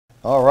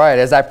All right,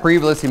 as I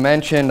previously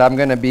mentioned, I'm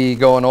going to be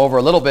going over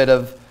a little bit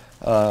of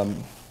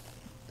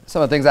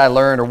some of the things I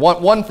learned, or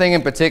one thing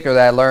in particular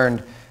that I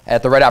learned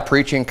at the Red Out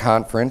Preaching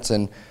Conference,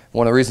 and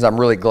one of the reasons I'm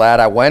really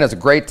glad I went. It was a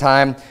great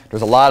time.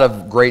 There's a lot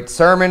of great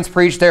sermons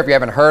preached there. If you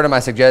haven't heard them,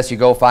 I suggest you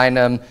go find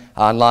them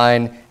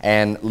online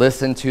and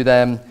listen to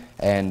them.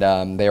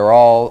 And they were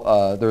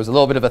all, there was a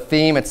little bit of a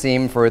theme, it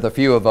seemed, for the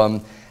few of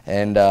them,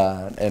 and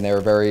they were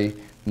very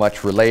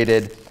much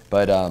related.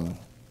 But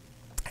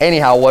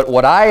anyhow,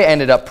 what I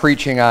ended up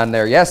preaching on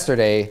there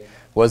yesterday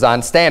was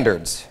on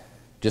standards,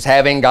 just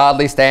having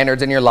godly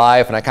standards in your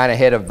life, and I kind of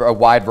hit a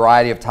wide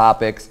variety of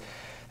topics.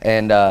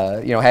 And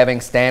you know,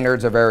 having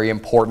standards are very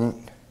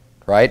important,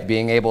 right?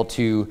 Being able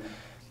to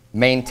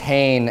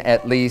maintain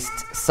at least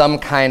some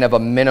kind of a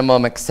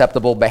minimum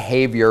acceptable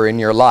behavior in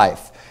your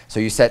life. So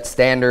you set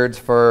standards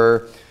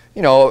for,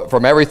 you know,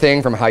 from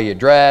everything from how you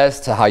dress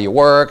to how you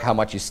work, how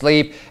much you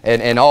sleep,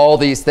 and all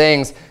these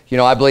things. You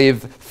know, I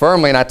believe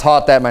firmly, and I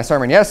taught that in my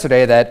sermon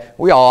yesterday, that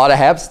we all ought to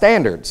have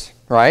standards,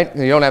 right? If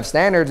you don't have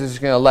standards, it's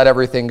just going to let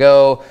everything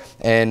go.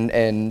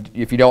 And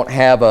if you don't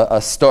have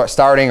a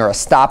starting or a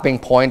stopping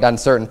point on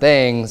certain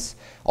things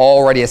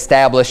already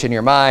established in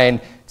your mind,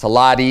 it's a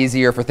lot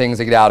easier for things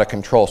to get out of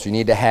control. So you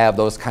need to have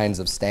those kinds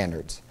of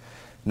standards.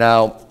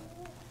 Now,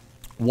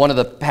 one of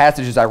the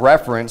passages I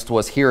referenced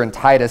was here in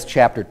Titus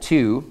chapter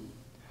 2.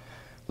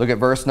 Look at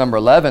verse number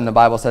 11. The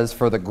Bible says,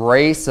 "For the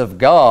grace of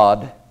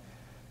God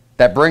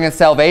that bringeth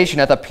salvation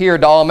hath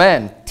appeared to all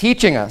men,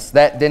 teaching us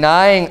that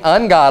denying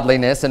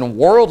ungodliness and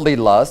worldly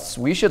lusts,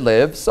 we should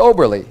live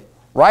soberly,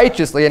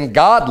 righteously, and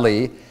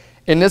godly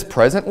in this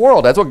present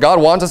world." That's what God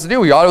wants us to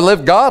do. We ought to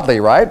live godly,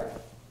 right?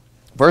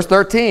 Verse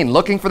 13,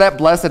 "Looking for that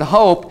blessed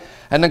hope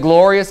and the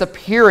glorious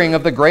appearing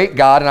of the great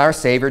God and our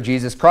Savior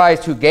Jesus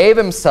Christ, who gave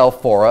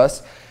himself for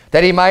us,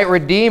 that he might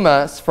redeem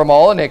us from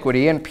all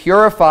iniquity and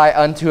purify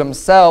unto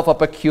himself a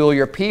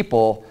peculiar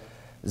people,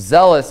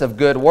 zealous of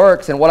good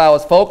works." And what I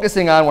was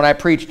focusing on when I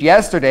preached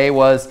yesterday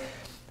was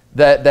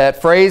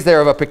that phrase there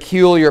of a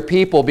peculiar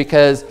people,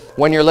 because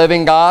when you're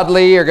living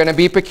godly, you're going to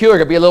be peculiar,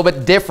 you're going to be a little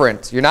bit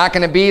different. You're not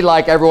going to be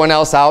like everyone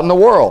else out in the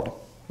world,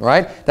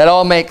 right? That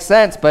all makes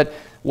sense. But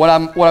what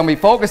I'm going to be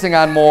focusing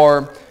on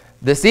more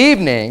this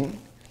evening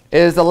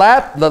is the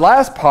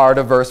last part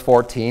of verse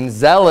 14,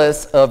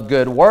 zealous of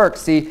good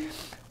works. See,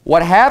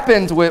 what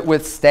happens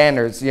with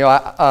standards, you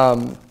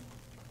know,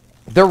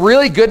 they're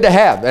really good to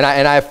have, and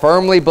I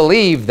firmly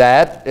believe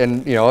that,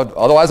 and you know,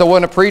 otherwise I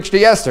wouldn't have preached it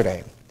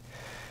yesterday.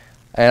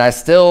 And I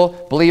still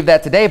believe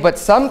that today, but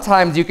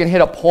sometimes you can hit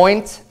a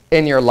point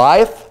in your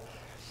life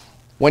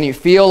when you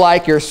feel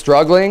like you're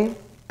struggling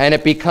and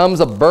it becomes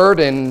a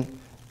burden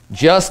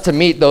just to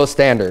meet those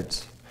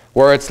standards.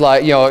 Where it's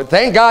like, you know,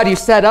 thank God you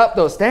set up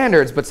those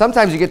standards, but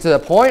sometimes you get to the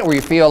point where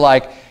you feel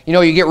like, you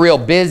know, you get real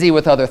busy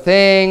with other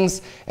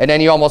things, and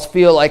then you almost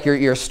feel like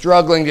you're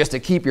struggling just to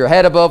keep your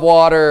head above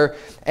water,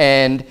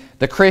 and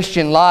the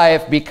Christian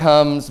life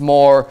becomes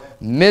more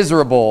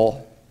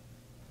miserable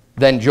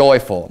than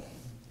joyful.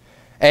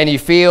 And you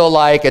feel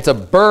like it's a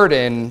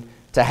burden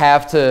to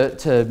have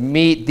to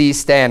meet these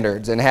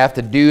standards and have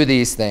to do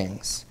these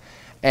things.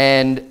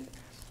 And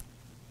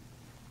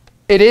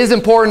it is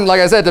important, like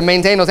I said, to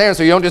maintain those standards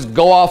so you don't just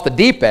go off the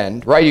deep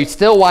end, right? You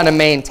still want to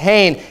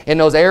maintain in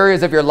those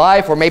areas of your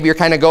life where maybe you're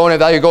kind of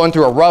you're going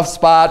through a rough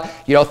spot,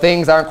 you know,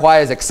 things aren't quite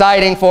as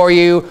exciting for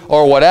you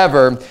or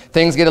whatever,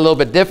 things get a little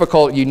bit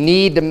difficult. You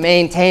need to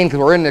maintain, because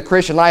we're in the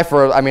Christian life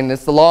for, I mean,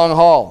 it's the long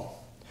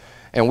haul.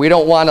 And we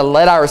don't want to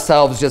let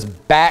ourselves just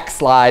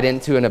backslide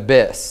into an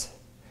abyss.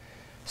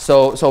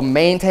 So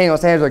maintaining those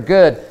standards are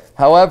good.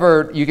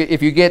 However,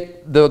 if you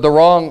get the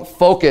wrong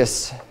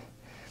focus,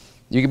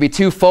 you can be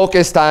too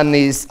focused on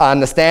the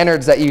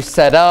standards that you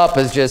set up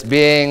as just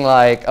being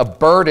like a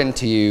burden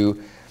to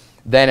you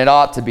than it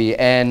ought to be.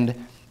 And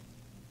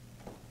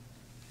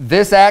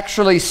this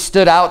actually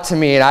stood out to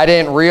me, and I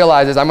didn't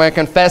realize this. I'm going to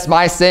confess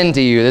my sin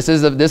to you. This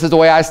is the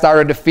way I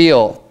started to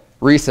feel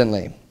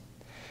recently,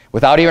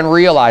 without even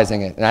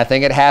realizing it. And I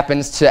think it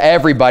happens to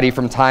everybody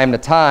from time to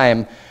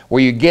time,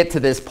 where you get to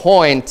this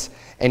point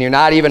and you're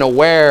not even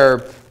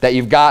aware that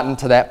you've gotten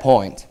to that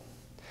point.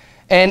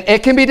 And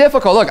it can be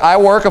difficult. Look, I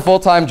work a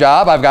full-time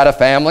job. I've got a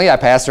family. I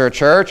pastor a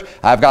church.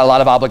 I've got a lot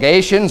of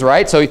obligations,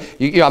 right? So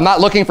you know, I'm not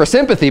looking for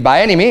sympathy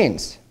by any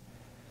means.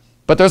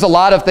 But there's a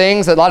lot of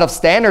things, a lot of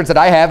standards that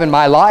I have in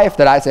my life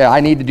that I say, I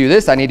need to do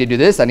this, I need to do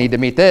this, I need to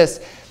meet this.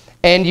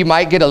 And you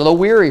might get a little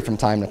weary from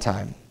time to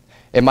time.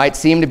 It might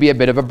seem to be a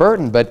bit of a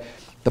burden, but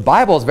the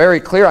Bible is very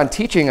clear on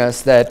teaching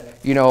us that,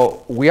 you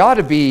know, we ought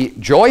to be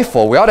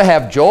joyful. We ought to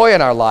have joy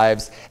in our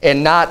lives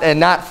and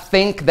not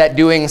think that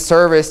doing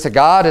service to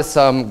God is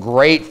some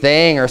great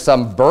thing or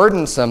some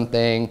burdensome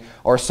thing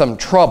or some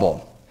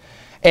trouble.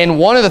 And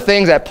one of the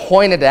things that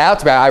pointed out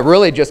to me, I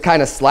really just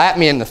kind of slapped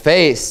me in the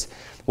face,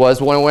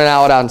 was when I went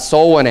out on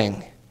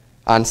Soulwinning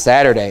on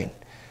Saturday.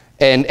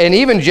 And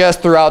even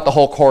just throughout the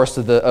whole course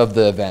of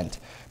the event.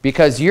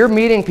 Because you're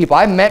meeting people.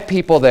 I met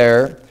people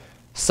there,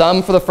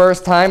 some for the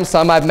first time,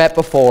 some I've met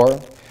before.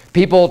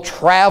 People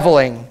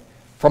traveling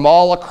from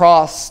all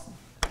across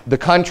the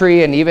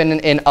country and even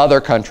in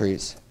other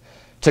countries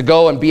to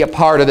go and be a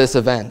part of this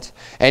event.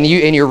 And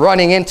you're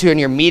running into and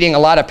you're meeting a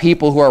lot of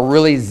people who are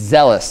really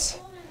zealous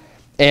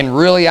and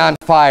really on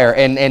fire,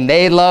 and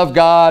they love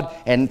God,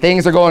 and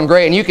things are going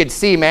great. And you could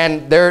see,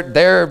 man,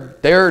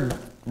 they're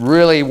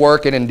really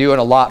working and doing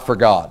a lot for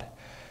God.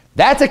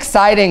 That's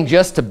exciting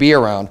just to be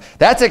around.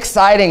 That's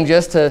exciting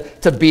just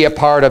to be a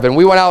part of. And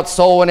we went out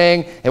soul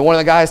winning, and one of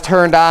the guys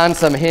turned on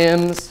some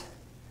hymns,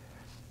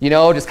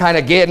 just kind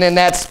of getting in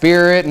that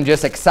spirit and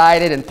just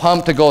excited and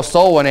pumped to go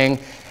soul winning.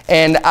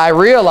 And I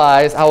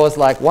realized, I was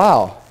like,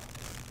 wow.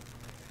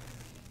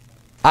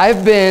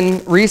 I've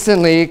been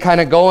recently kind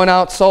of going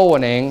out soul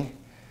winning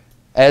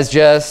as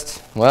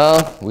just,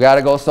 well, we got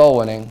to go soul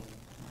winning.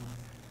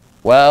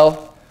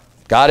 Well,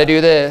 got to do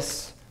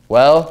this.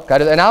 Well, got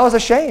to, and I was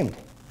ashamed.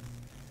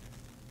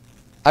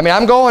 I mean,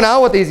 I'm going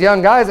out with these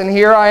young guys, and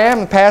here I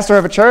am, the pastor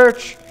of a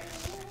church,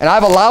 and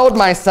I've allowed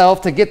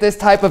myself to get this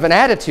type of an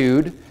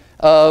attitude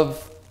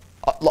of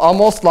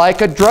almost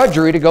like a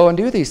drudgery to go and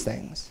do these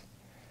things.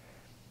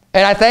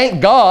 And I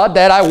thank God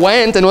that I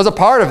went and was a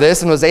part of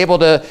this and was able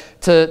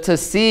to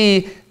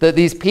see that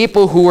these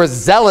people who were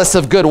zealous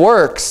of good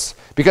works,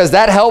 because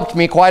that helped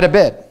me quite a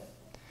bit.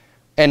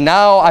 And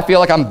now I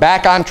feel like I'm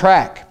back on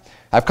track.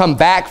 I've come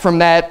back from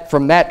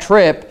that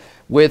trip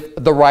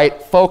with the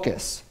right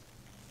focus.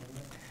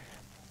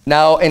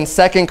 Now in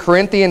 2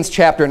 Corinthians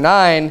chapter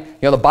 9,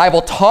 the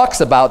Bible talks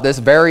about this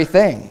very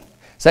thing.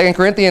 2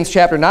 Corinthians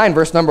chapter 9,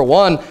 verse number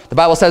 1, the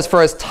Bible says,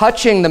 "For as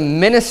touching the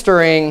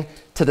ministering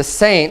to the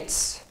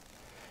saints,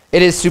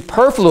 it is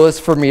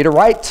superfluous for me to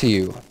write to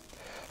you.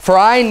 For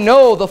I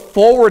know the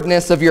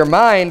forwardness of your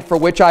mind, for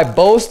which I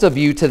boast of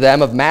you to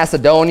them of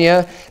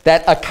Macedonia,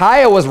 that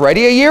Achaia was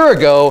ready a year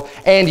ago,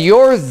 and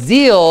your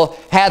zeal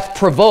hath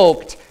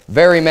provoked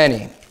very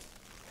many."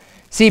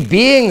 See,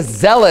 being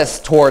zealous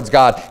towards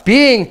God,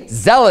 being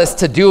zealous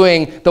to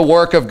doing the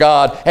work of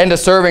God and to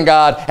serving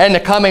God and to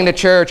coming to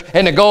church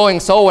and to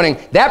going soul winning,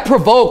 that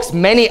provokes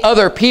many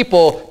other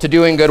people to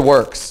doing good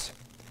works.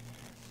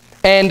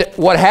 And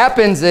what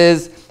happens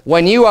is,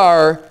 when you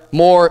are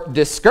more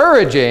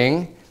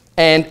discouraging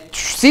and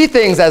see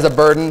things as a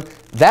burden,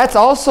 that's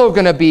also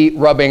going to be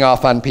rubbing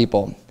off on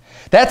people.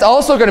 That's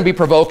also going to be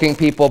provoking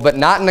people, but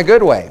not in a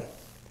good way.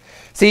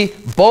 See,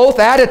 both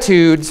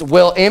attitudes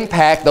will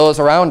impact those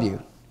around you.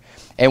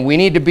 And we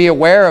need to be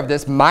aware of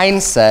this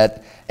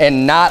mindset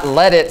and not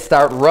let it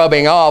start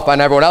rubbing off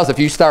on everyone else. If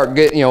you start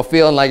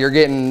feeling like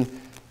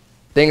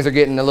things are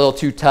getting a little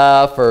too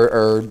tough,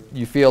 or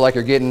you feel like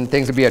you're getting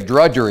things to be a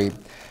drudgery,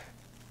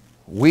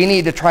 we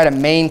need to try to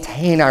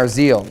maintain our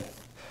zeal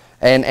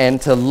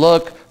and to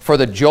look for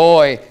the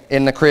joy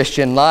in the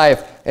Christian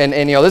life. And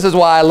this is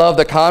why I love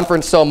the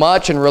conference so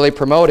much and really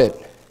promote it.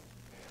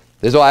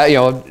 This is why,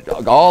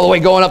 all the way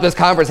going up this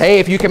conference, hey,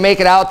 if you can make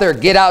it out there,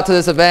 get out to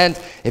this event.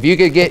 If you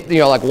could get,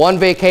 like one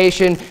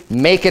vacation,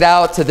 make it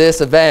out to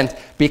this event,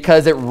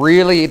 because it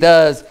really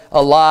does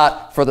a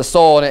lot for the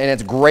soul, and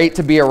it's great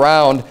to be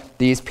around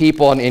these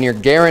people, and you're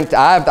guaranteed,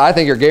 I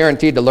think you're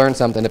guaranteed to learn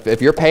something. If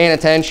you're paying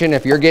attention,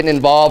 if you're getting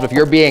involved, if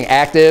you're being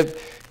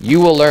active, you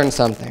will learn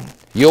something.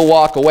 You'll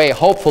walk away,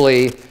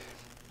 hopefully,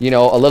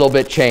 a little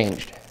bit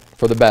changed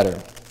for the better.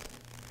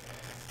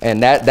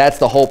 And that's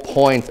the whole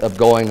point of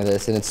going to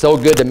this. And it's so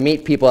good to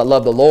meet people that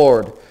love the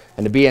Lord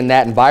and to be in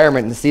that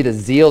environment and to see the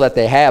zeal that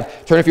they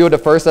have. Turn, if you would, to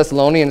 1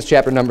 Thessalonians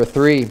chapter number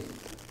 3.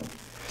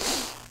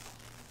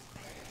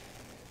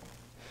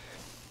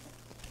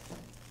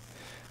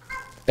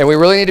 And we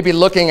really need to be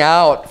looking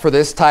out for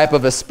this type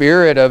of a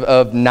spirit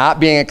of not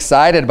being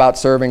excited about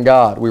serving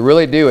God. We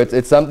really do.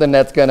 It's something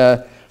that's going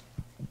to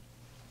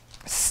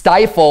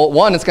stifle,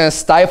 it's going to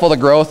stifle the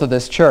growth of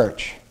this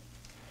church.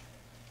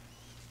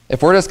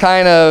 If we're just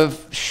kind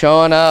of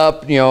showing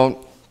up,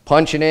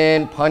 punching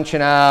in,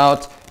 punching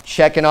out,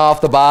 checking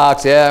off the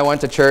box, yeah, I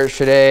went to church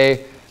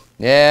today,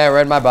 yeah, I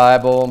read my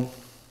Bible,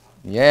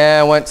 yeah,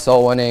 I went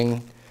soul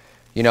winning,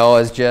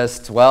 as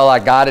just, well, I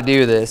got to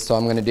do this, so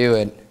I'm going to do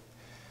it.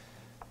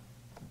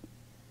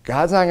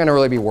 God's not going to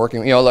really be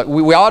working. Look,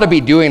 we ought to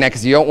be doing that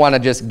because you don't want to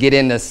just get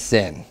into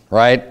sin,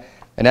 right?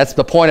 And that's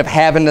the point of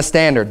having the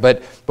standard.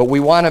 But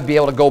we want to be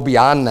able to go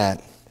beyond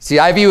that. See,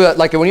 I view it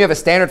like when you have a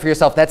standard for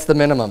yourself, that's the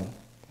minimum.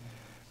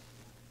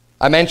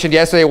 I mentioned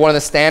yesterday one of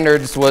the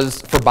standards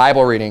was for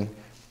Bible reading.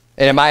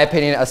 And in my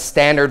opinion, a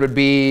standard would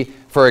be,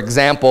 for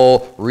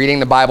example, reading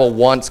the Bible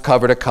once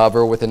cover to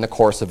cover within the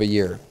course of a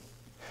year.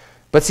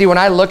 But see, when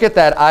I look at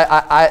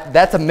that,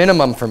 that's a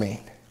minimum for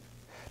me.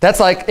 That's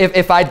like,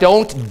 if I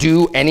don't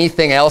do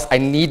anything else, I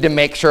need to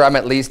make sure I'm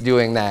at least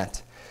doing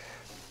that.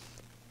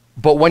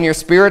 But when your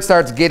spirit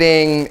starts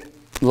getting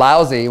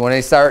lousy, when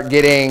they start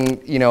getting,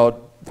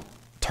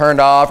 turned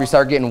off, you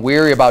start getting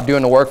weary about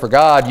doing the work for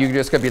God, you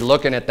just could be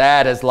looking at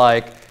that as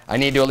like, I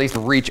need to at least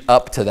reach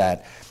up to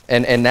that.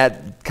 And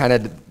that kind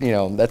of,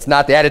 that's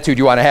not the attitude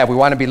you want to have. We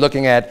want to be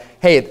looking at,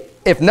 hey,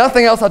 if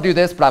nothing else, I'll do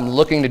this, but I'm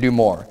looking to do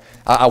more.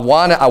 I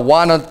want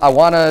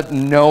to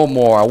know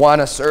more. I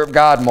want to serve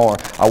God more.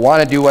 I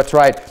want to do what's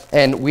right.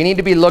 And we need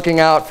to be looking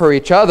out for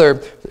each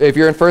other. If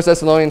you're in 1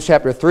 Thessalonians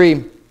chapter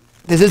 3,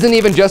 This isn't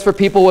even just for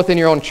people within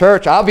your own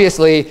church.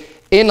 Obviously,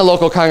 in the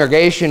local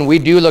congregation, we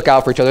do look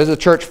out for each other. There's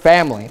a church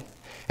family,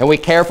 and we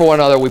care for one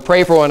another. We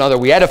pray for one another.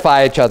 We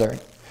edify each other.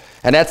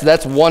 And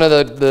that's one of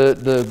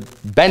the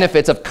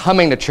benefits of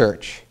coming to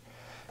church,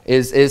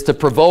 is to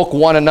provoke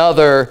one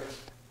another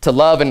to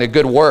love and to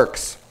good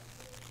works.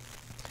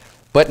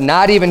 But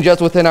not even just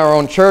within our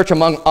own church,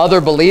 among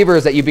other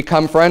believers that you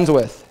become friends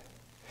with.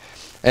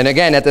 And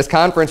again, at this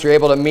conference, you're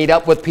able to meet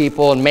up with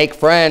people and make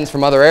friends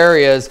from other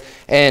areas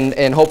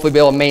and hopefully be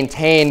able to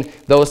maintain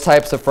those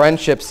types of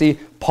friendships. See,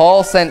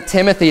 Paul sent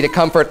Timothy to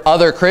comfort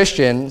other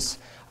Christians,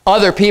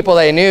 other people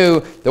they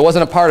knew that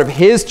wasn't a part of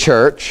his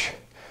church,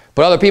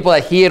 but other people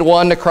that he had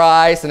won to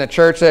Christ and a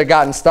church that had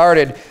gotten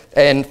started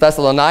in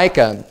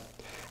Thessalonica.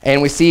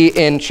 And we see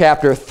in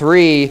chapter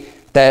 3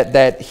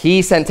 that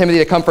he sent Timothy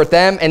to comfort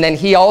them, and then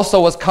he also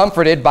was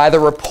comforted by the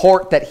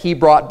report that he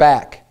brought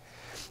back.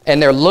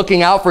 And they're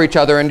looking out for each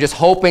other and just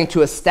hoping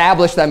to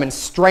establish them and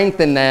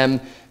strengthen them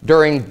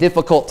during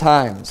difficult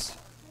times.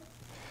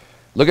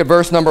 Look at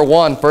verse number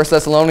 1, 1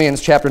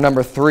 Thessalonians chapter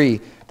number 3.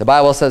 The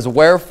Bible says,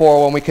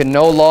 "Wherefore, when we could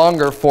no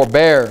longer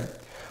forbear,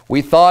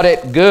 we thought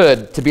it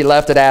good to be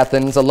left at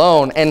Athens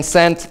alone, and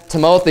sent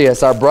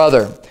Timotheus, our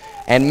brother,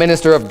 and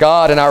minister of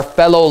God, and our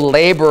fellow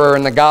laborer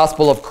in the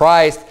gospel of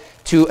Christ,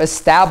 to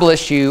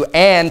establish you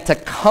and to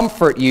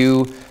comfort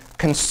you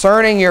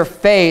concerning your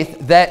faith,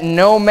 that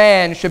no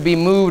man should be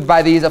moved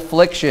by these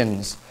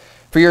afflictions.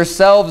 For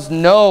yourselves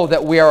know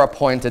that we are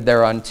appointed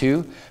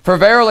thereunto. For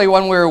verily,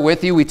 when we were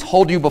with you, we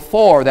told you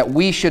before that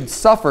we should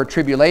suffer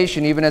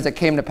tribulation, even as it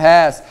came to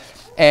pass,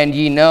 and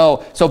ye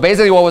know." So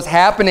basically what was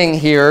happening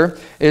here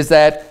is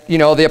that,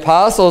 the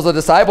apostles, the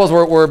disciples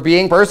were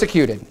being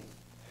persecuted.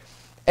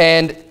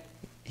 And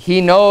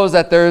he knows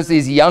that there's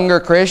these younger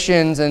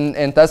Christians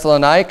in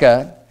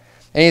Thessalonica.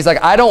 And he's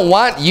like, I don't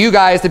want you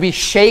guys to be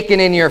shaken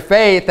in your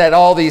faith that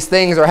all these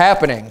things are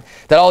happening,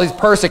 that all these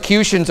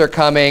persecutions are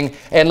coming,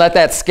 and let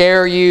that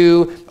scare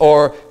you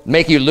or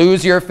make you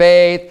lose your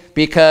faith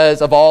because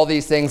of all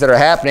these things that are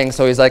happening.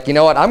 So he's like, you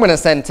know what, I'm going to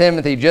send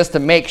Timothy just to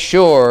make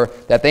sure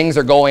that things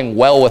are going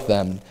well with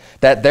them,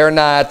 that they're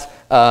not,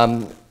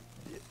 going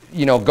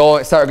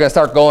to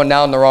start going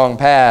down the wrong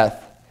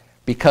path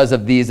because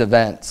of these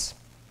events.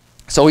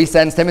 So he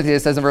sends Timothy,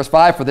 it says in verse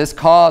 5, "For this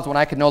cause, when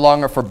I could no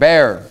longer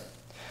forbear,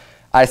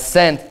 I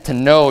sent to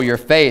know your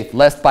faith,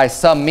 lest by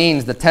some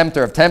means the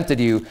tempter have tempted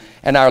you,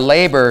 and our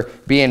labor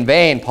be in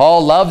vain."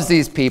 Paul loves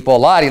these people a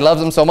lot. He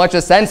loves them so much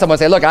to send someone and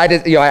say, look,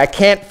 I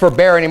can't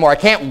forbear anymore. I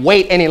can't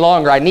wait any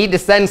longer. I need to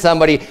send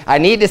somebody. I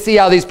need to see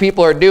how these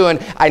people are doing.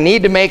 I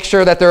need to make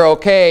sure that they're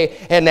okay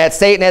and that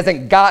Satan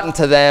hasn't gotten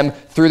to them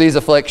through these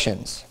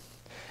afflictions.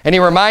 And he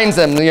reminds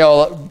them,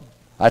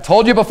 I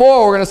told you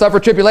before we're going to suffer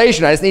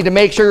tribulation. I just need to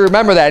make sure you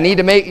remember that. I need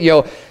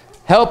to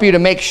help you to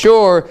make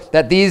sure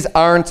that these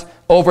aren't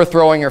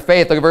overthrowing your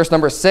faith. Look at verse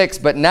number 6.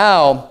 "But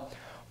now,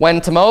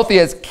 when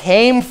Timotheus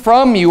came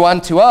from you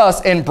unto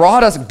us and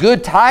brought us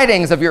good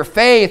tidings of your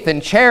faith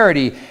and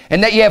charity,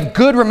 and that ye have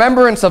good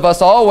remembrance of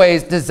us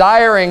always,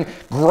 desiring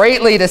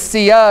greatly to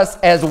see us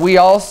as we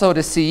also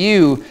to see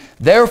you.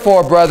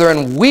 Therefore,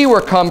 brethren, we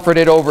were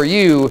comforted over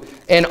you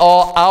in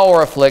all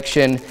our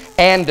affliction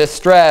and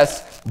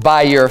distress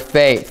by your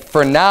faith.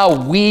 For now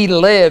we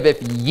live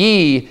if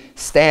ye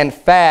stand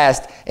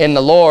fast in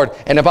the Lord."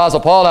 And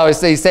Apostle Paul now is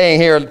saying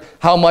here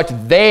how much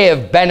they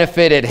have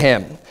benefited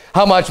him,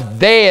 how much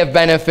they have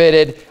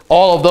benefited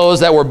all of those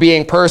that were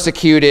being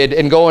persecuted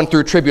and going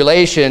through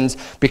tribulations,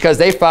 because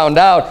they found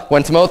out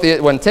when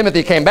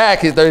Timothy came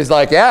back, he's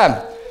like,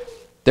 yeah,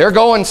 they're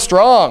going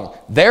strong.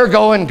 They're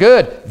going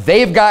good.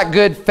 They've got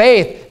good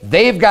faith.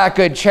 They've got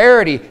good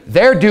charity.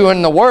 They're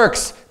doing the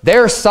works.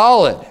 They're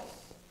solid.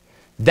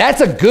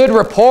 That's a good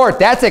report.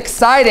 That's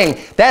exciting.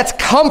 That's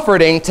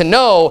comforting to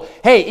know,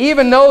 hey,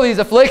 even though these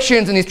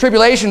afflictions and these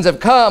tribulations have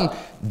come,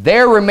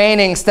 they're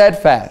remaining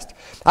steadfast.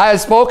 I have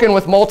spoken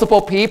with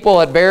multiple people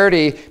at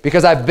Verity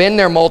because I've been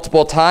there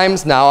multiple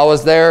times now. I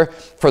was there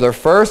for their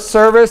first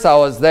service. I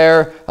was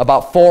there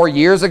about 4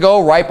 years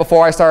ago, right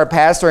before I started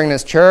pastoring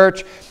this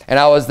church. And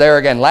I was there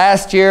again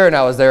last year, and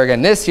I was there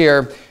again this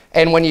year.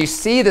 And when you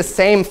see the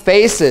same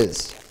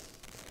faces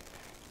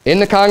in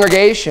the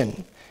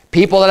congregation,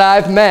 people that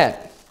I've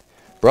met,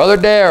 Brother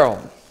Daryl,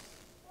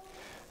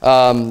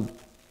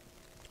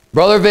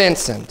 Brother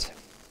Vincent,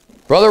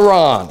 Brother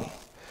Ron,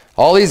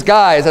 all these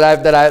guys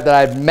that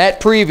I've met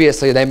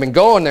previously, they've been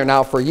going there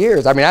now for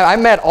years. I mean, I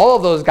met all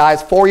of those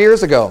guys 4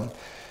 years ago.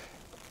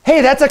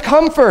 Hey, that's a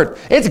comfort.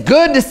 It's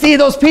good to see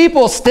those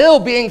people still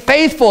being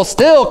faithful,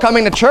 still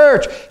coming to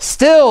church,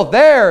 still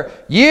there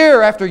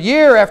year after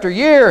year after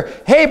year.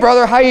 Hey,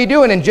 brother, how you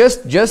doing? And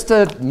just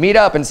to meet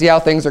up and see how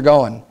things are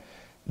going.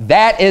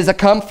 That is a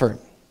comfort.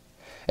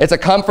 It's a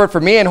comfort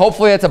for me, and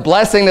hopefully it's a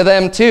blessing to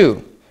them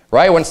too,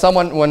 right?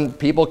 When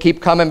people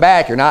keep coming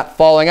back, you're not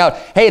falling out.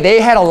 Hey,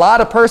 they had a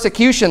lot of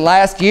persecution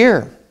last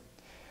year.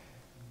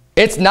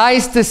 It's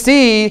nice to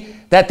see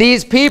that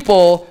these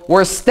people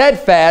were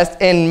steadfast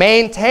and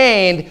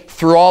maintained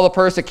through all the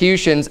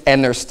persecutions,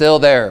 and they're still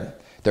there.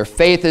 Their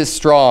faith is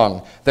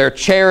strong. Their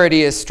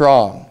charity is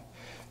strong.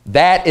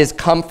 That is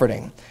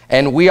comforting.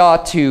 And we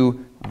ought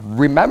to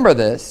remember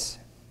this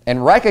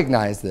and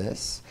recognize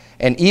this.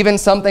 And even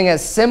something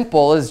as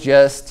simple as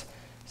just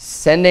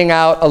sending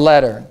out a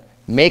letter,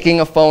 making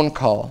a phone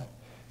call,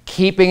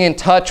 keeping in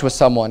touch with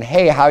someone,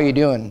 hey, how you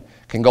doing,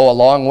 can go a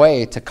long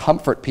way to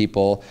comfort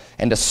people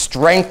and to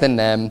strengthen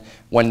them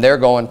when they're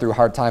going through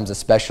hard times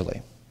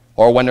especially.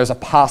 Or when there's a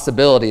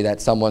possibility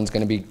that someone's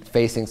going to be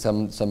facing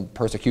some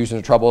persecution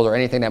or trouble or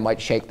anything that might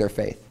shake their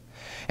faith.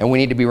 And we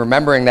need to be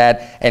remembering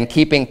that and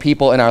keeping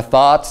people in our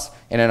thoughts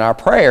and in our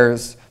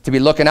prayers to be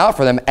looking out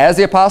for them, as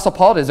the Apostle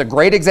Paul is a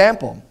great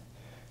example.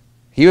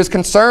 He was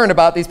concerned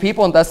about these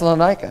people in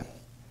Thessalonica.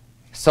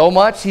 So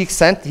much he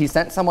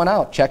sent someone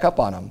out, check up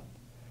on them.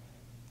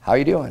 How are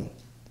you doing?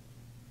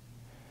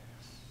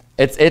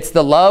 It's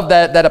the love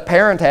that a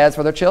parent has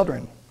for their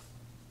children.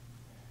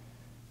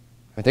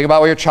 Think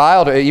about your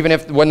child, even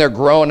if when they're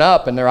grown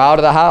up and they're out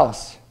of the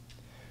house.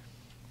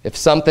 If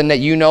something that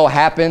you know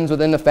happens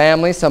within the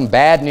family, some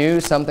bad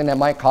news, something that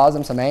might cause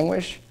them some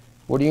anguish,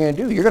 what are you going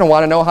to do? You're going to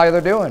want to know how they're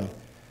doing.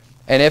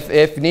 And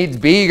if needs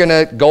be, you're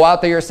going to go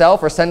out there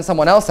yourself or send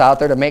someone else out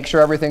there to make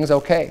sure everything's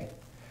okay.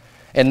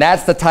 And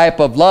that's the type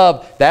of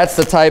love, that's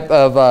the type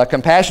of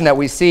compassion that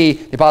we see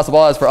the Apostle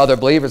Paul has for other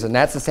believers, and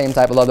that's the same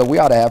type of love that we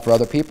ought to have for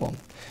other people.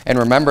 And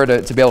remember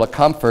to be able to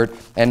comfort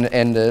and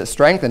to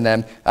strengthen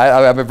them.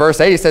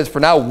 Verse 8, he says, for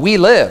now we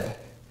live.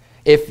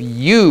 If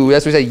you,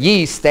 as we say,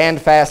 ye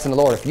stand fast in the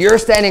Lord. If you're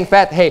standing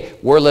fast, hey,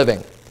 we're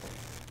living.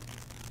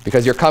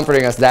 Because you're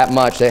comforting us that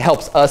much. It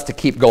helps us to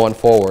keep going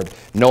forward,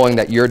 knowing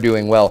that you're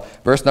doing well.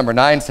 Verse number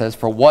 9 says,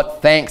 for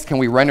what thanks can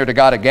we render to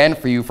God again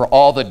for you for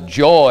all the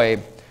joy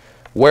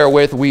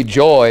wherewith we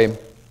joy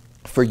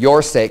for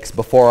your sakes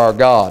before our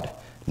God,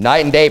 night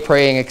and day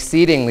praying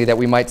exceedingly that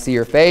we might see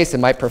your face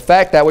and might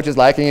perfect that which is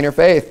lacking in your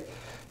faith.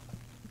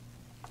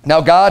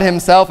 Now God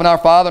himself and our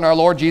Father and our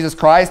Lord Jesus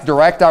Christ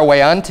direct our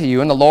way unto you,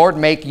 and the Lord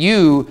make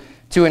you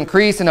to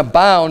increase and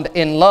abound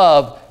in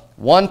love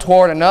one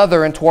toward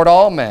another and toward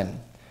all men,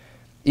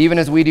 even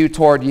as we do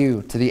toward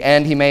you, to the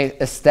end he may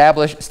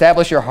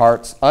establish your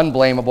hearts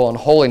unblameable in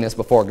holiness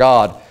before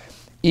God,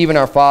 even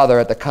our Father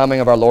at the coming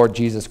of our Lord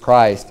Jesus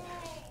Christ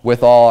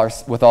with all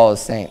his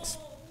saints.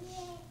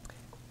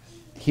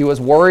 He was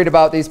worried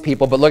about these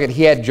people, but look at,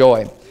 he had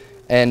joy.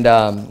 And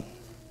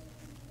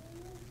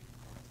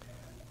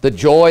the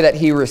joy that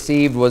he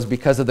received was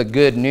because of the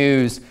good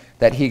news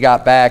that he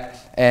got back.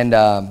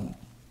 And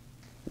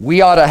we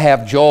ought to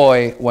have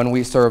joy when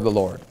we serve the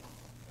Lord.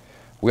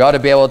 We ought to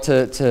be able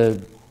to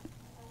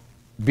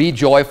be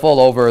joyful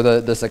over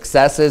the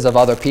successes of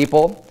other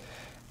people.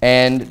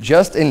 And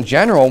just in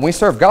general, when we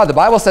serve God, the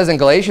Bible says in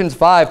Galatians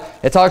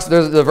 5,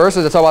 there's the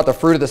verses that talk about the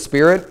fruit of the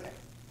Spirit.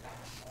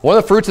 One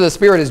of the fruits of the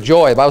Spirit is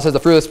joy. The Bible says the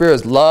fruit of the Spirit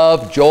is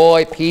love,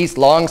 joy, peace,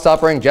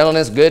 long-suffering,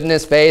 gentleness,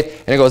 goodness,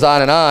 faith, and it goes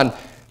on and on.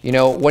 You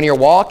know, when you're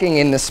walking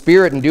in the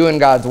Spirit and doing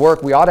God's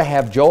work, we ought to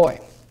have joy.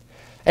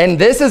 And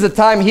this is a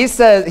time, he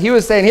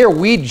was saying here,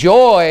 we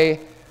joy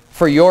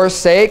for your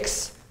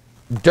sakes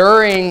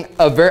during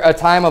a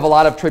time of a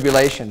lot of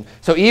tribulation.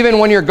 So even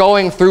when you're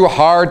going through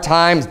hard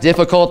times,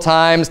 difficult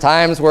times,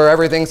 times where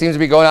everything seems to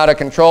be going out of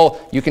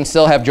control, you can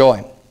still have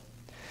joy.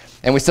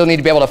 And we still need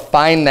to be able to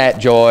find that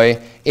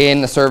joy in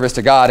the service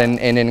to God and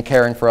in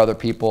caring for other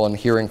people and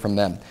hearing from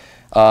them.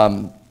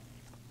 Turn,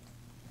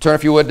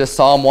 if you would, to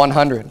Psalm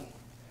 100.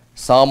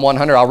 Psalm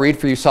 100. I'll read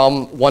for you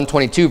Psalm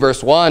 122,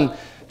 verse 1. The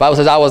Bible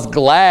says, I was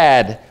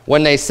glad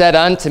when they said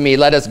unto me,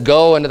 let us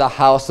go into the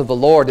house of the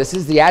Lord. This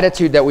is the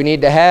attitude that we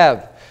need to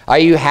have. Are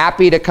you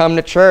happy to come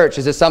to church?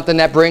 Is it something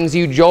that brings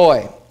you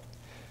joy?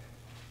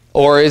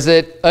 Or is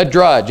it a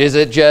drudge? Is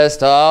it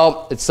just,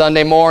 oh, it's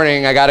Sunday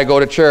morning, I got to go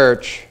to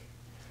church.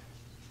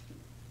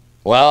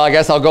 Well, I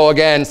guess I'll go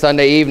again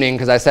Sunday evening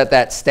because I set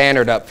that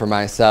standard up for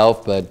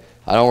myself, but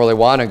I don't really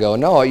want to go.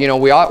 No, you know,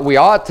 we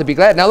ought to be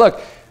glad. Now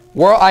look,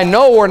 I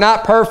know we're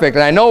not perfect,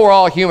 and I know we're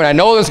all human. I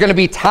know there's going to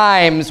be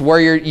times where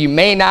you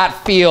may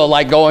not feel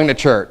like going to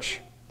church.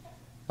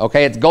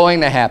 Okay, it's going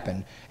to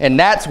happen. And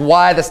that's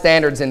why the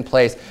standard's in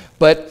place.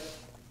 But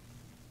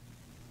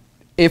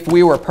if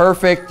we were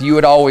perfect, you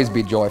would always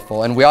be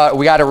joyful. And we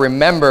got to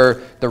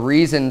remember the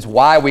reasons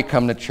why we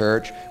come to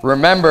church.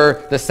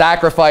 Remember the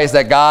sacrifice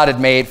that God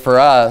had made for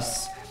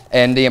us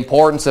and the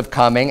importance of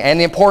coming and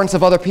the importance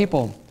of other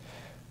people.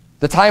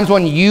 The times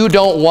when you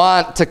don't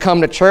want to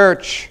come to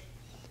church,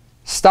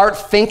 start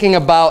thinking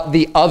about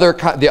the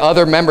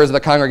other members of the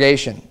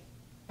congregation.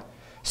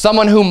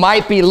 Someone who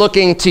might be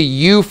looking to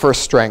you for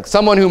strength.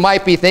 Someone who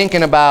might be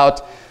thinking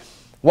about,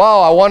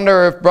 well, I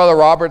wonder if Brother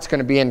Robert's going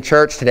to be in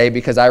church today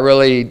because I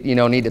really,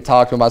 need to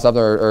talk to him about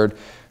something, or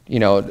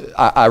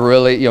I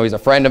really, he's a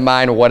friend of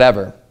mine or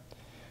whatever.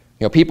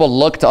 People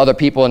look to other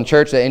people in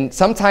church, and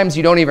sometimes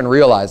you don't even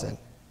realize it.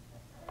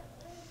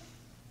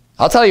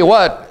 I'll tell you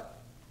what,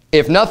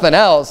 if nothing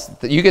else,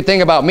 you could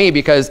think about me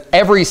because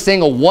every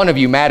single one of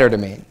you matter to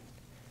me.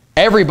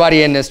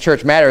 Everybody in this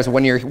church matters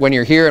when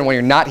you're here and when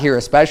you're not here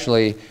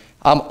especially.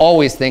 I'm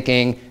always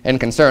thinking and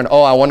concerned,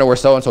 oh, I wonder where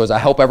so-and-so is. I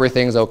hope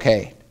everything's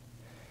okay.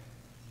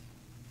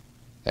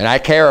 And I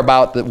care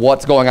about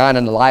what's going on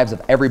in the lives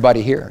of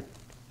everybody here.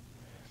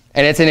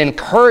 And it's an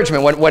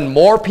encouragement when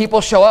more people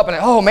show up and,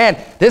 oh man,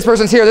 this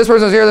person's here, this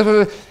person's here, this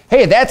person's,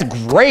 hey, that's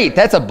great.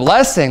 That's a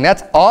blessing.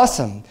 That's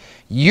awesome.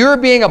 You're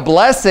being a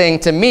blessing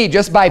to me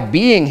just by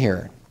being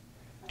here,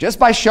 just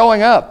by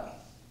showing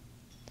up.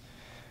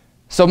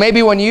 So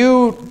maybe when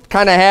you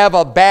kind of have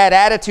a bad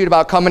attitude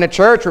about coming to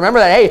church, remember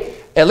that, hey,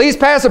 at least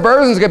Pastor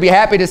Berzins is going to be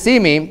happy to see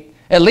me.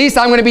 At least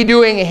I'm going to be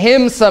doing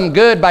him some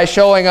good by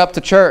showing up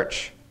to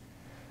church.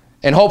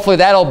 And hopefully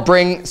that'll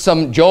bring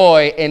some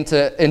joy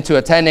into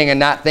attending and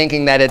not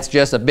thinking that it's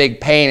just a big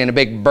pain and a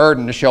big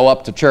burden to show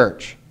up to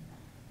church.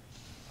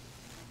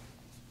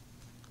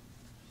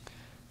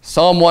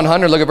 Psalm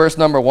 100, look at verse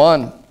number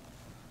 1. The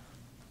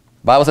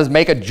Bible says,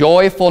 make a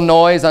joyful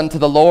noise unto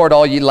the Lord,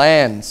 all ye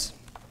lands.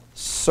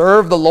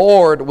 Serve the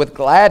Lord with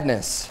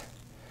gladness.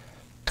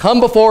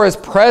 Come before his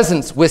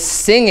presence with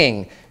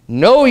singing.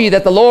 Know ye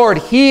that the Lord,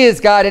 he is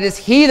God. It is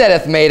he that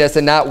hath made us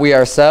and not we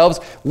ourselves.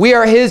 We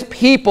are his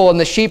people and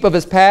the sheep of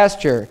his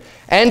pasture.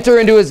 Enter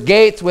into his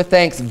gates with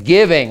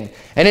thanksgiving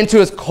and into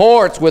his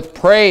courts with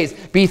praise.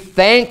 Be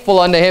thankful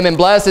unto him and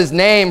bless his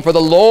name, for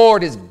the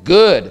Lord is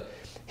good.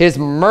 His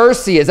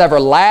mercy is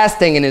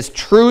everlasting and his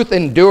truth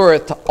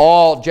endureth to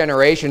all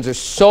generations. There's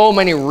so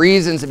many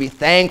reasons to be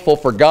thankful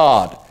for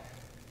God.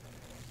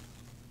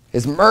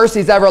 His mercy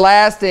is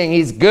everlasting.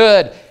 He's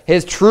good.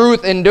 His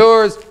truth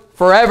endures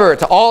forever,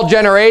 to all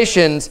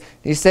generations.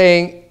 He's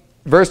saying,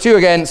 verse 2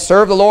 again,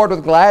 serve the Lord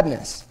with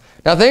gladness.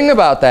 Now think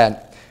about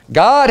that.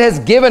 God has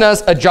given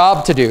us a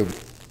job to do.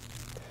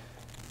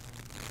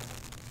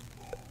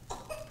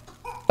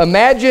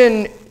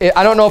 Imagine,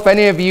 I don't know if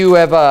any of you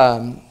have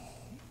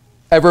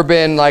ever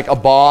been like a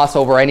boss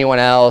over anyone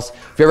else,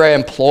 if you ever had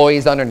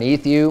employees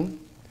underneath you.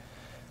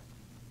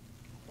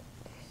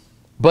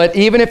 But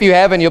even if you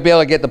haven't, you'll be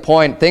able to get the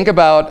point. Think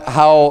about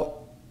how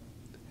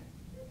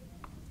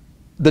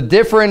the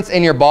difference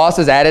in your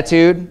boss's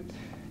attitude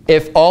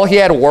if all he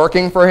had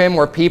working for him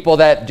were people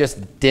that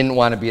just didn't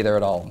want to be there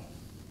at all.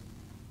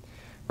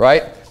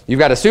 Right? You've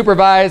got a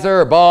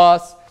supervisor, a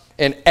boss,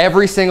 and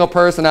every single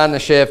person on the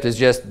shift is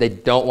just, they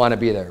don't want to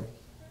be there.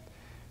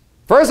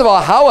 First of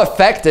all, how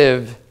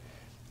effective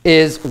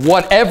is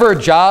whatever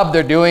job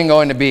they're doing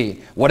going to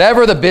be?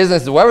 Whatever the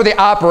business is, whatever the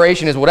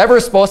operation is, whatever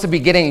is supposed to be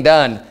getting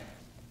done,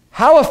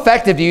 how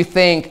effective do you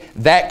think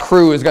that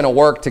crew is going to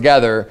work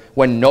together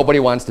when nobody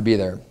wants to be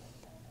there?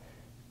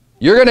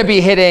 You're going to be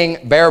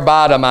hitting bare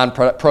bottom on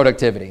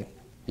productivity.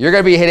 You're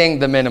going to be hitting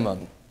the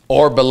minimum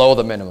or below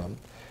the minimum.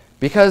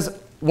 Because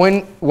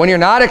when you're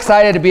not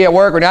excited to be at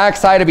work, or not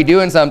excited to be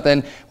doing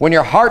something, when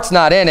your heart's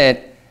not in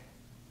it,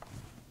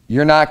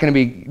 you're not going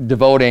to be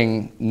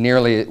devoting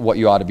nearly what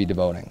you ought to be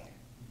devoting.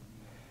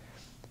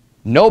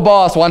 No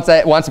boss wants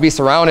to be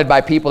surrounded by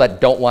people that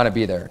don't want to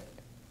be there.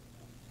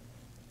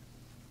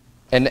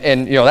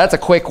 And you know, that's a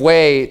quick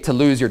way to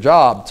lose your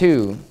job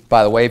too,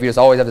 by the way, if you just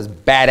always have this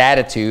bad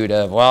attitude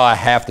of, well, I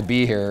have to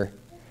be here.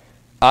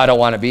 I don't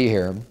want to be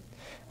here.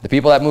 The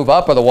people that move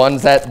up are the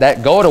ones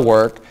that go to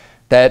work,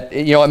 that,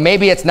 you know,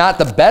 maybe it's not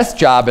the best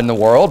job in the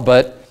world,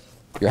 but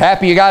you're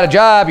happy you got a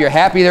job, you're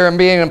happy they're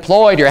being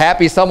employed, you're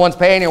happy someone's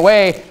paying your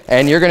way,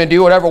 and you're going to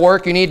do whatever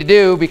work you need to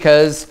do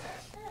because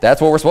that's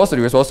what we're supposed to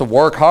do. We're supposed to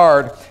work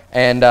hard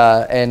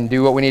and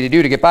do what we need to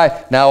do to get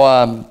by.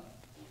 Now,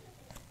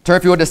 turn,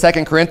 if you would, to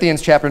 2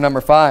 Corinthians chapter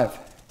number 5.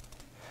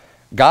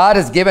 God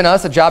has given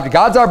us a job.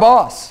 God's our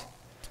boss.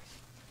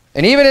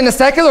 And even in the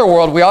secular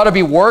world, we ought to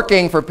be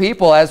working for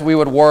people as we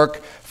would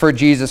work for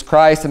Jesus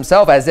Christ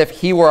himself, as if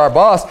he were our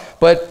boss.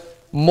 But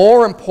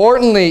more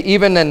importantly,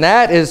 even than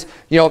that is,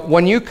 you know,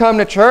 when you come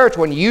to church,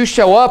 when you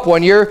show up,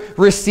 when you're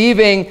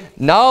receiving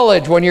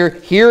knowledge, when you're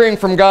hearing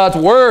from God's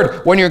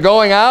word, when you're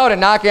going out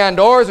and knocking on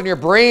doors and you're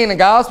bringing the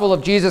gospel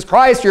of Jesus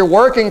Christ, you're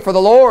working for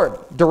the Lord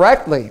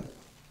directly.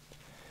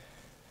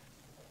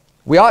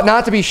 We ought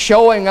not to be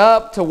showing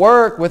up to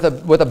work with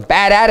a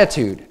bad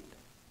attitude,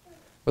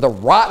 with a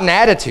rotten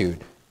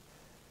attitude.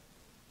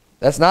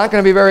 That's not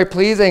going to be very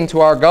pleasing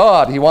to our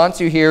God. He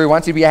wants you here. He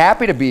wants you to be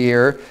happy to be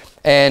here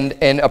and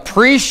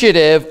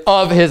appreciative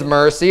of his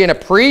mercy and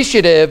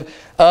appreciative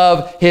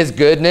of his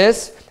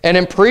goodness and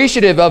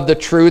appreciative of the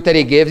truth that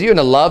he gives you and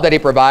the love that he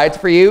provides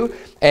for you,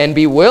 and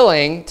be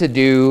willing to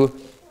do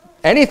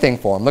anything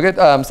for him. Look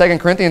at 2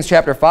 Corinthians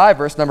chapter 5,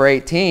 verse number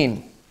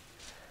 18.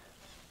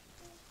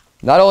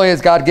 Not only has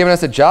God given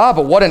us a job,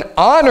 but what an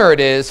honor it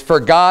is for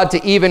God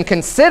to even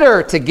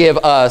consider to give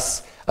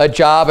us a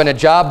job, and a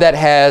job that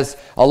has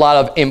a lot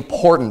of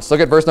importance. Look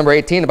at verse number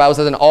 18. The Bible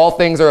says, "And all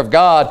things are of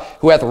God,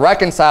 who hath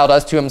reconciled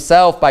us to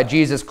himself by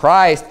Jesus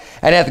Christ,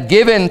 and hath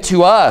given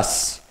to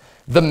us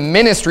the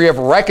ministry of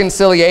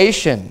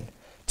reconciliation,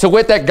 to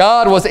wit, that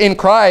God was in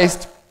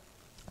Christ,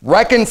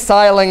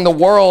 reconciling the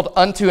world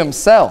unto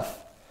himself,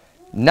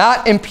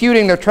 not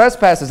imputing their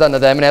trespasses unto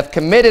them, and hath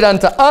committed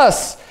unto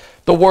us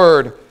the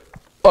word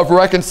of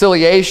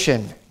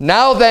reconciliation.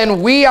 Now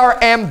then, we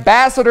are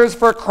ambassadors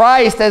for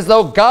Christ, as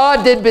though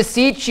God did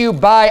beseech you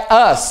by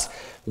us.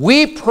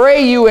 We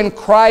pray you in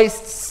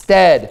Christ's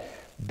stead,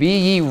 Be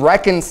ye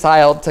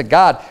reconciled to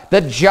God.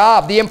 The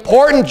job, the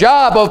important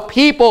job of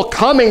people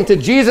coming to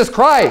Jesus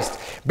Christ,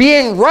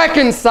 being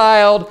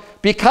reconciled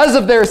because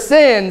of their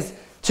sins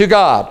to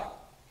God.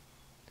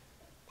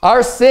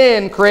 Our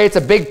sin creates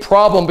a big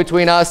problem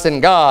between us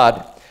and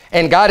God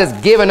God has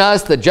given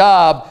us the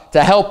job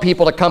to help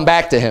people to come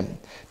back to Him,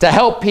 to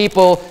help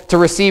people to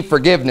receive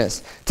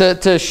forgiveness,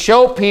 to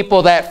show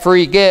people that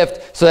free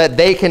gift so that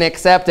they can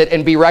accept it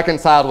and be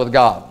reconciled with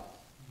God.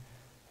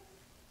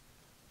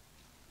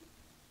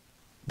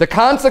 The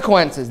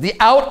consequences, the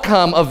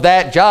outcome of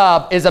that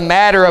job is a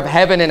matter of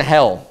heaven and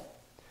hell,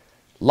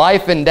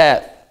 life and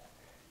death.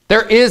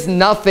 There is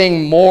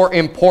nothing more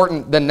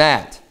important than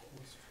that.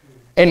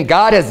 And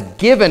God has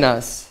given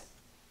us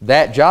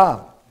that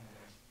job.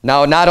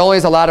 Now, not only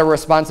is a lot of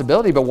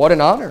responsibility, but what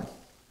an honor.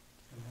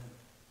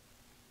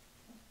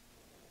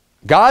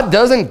 God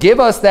doesn't give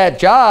us that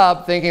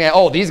job thinking that,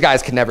 oh, these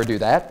guys can never do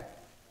that.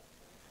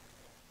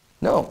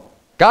 No.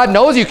 God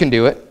knows you can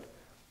do it,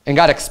 and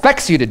God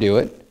expects you to do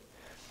it.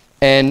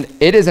 And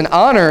it is an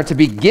honor to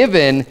be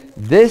given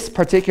this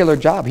particular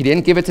job. He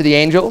didn't give it to the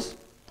angels.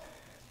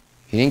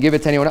 He didn't give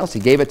it to anyone else. He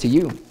gave it to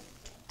you,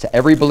 to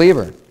every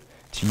believer.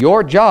 It's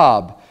your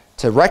job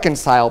to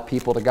reconcile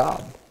people to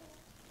God.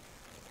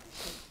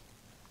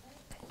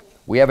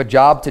 We have a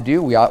job to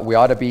do. We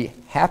ought to be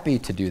happy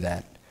to do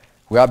that.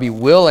 We ought to be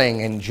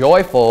willing and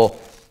joyful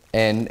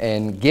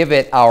and give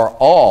it our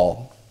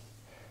all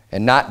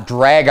and not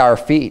drag our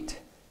feet.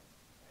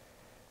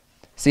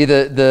 See,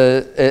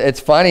 it's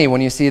funny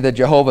when you see the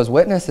Jehovah's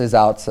Witnesses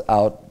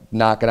out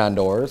knocking on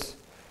doors.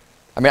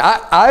 I mean,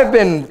 I've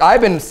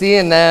been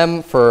seeing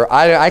them for,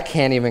 I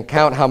can't even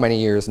count how many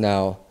years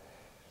now,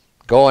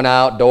 going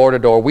out door to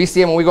door. We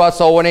see them when we go out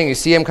soul winning. You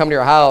see them come to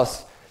your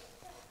house.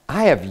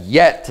 I have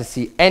yet to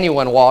see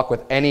anyone walk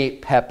with any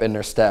pep in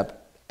their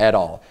step at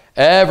all.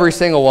 Every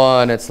single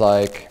one, it's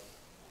like,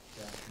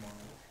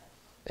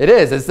 it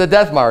is. It's the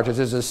death march. It's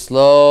just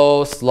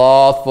slow,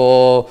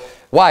 slothful.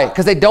 Why?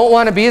 Because they don't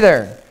want to be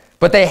there.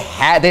 But they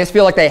just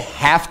feel like they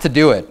have to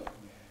do it.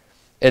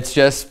 It's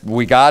just,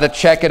 we got to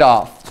check it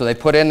off. So they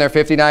put in their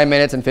 59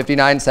 minutes and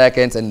 59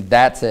 seconds, and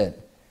that's it.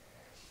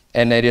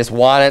 And they just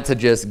want it to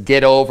just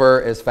get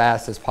over as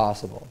fast as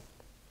possible.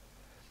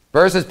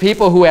 Versus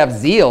people who have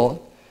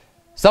zeal,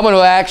 someone who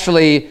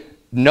actually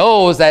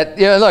knows that,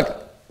 look,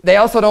 they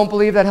also don't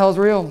believe that hell's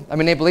real. I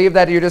mean, they believe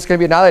that you're just going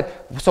to be annihilated.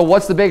 So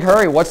what's the big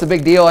hurry? What's the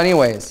big deal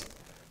anyways?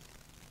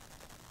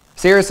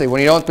 Seriously, when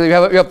you don't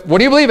believe, what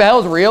do you believe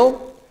hell's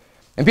real?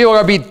 And people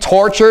are going to be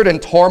tortured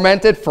and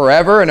tormented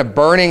forever in a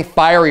burning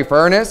fiery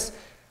furnace?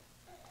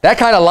 That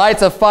kind of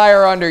lights a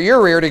fire under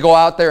your rear to go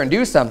out there and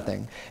do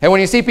something. And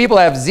when you see people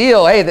have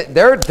zeal, hey,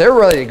 they're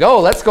ready to go.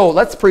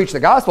 Let's preach the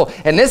gospel.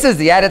 And this is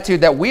the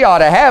attitude that we ought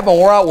to have when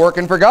we're out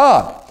working for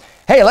God.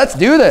 Hey, let's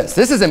do this.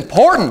 This is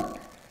important.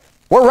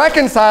 We're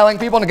reconciling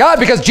people to God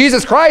because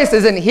Jesus Christ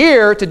isn't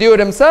here to do it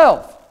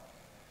himself.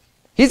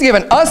 He's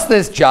given us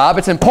this job.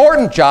 It's an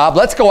important job.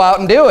 Let's go out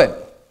and do it.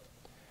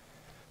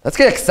 Let's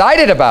get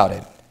excited about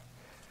it.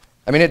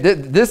 I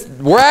mean,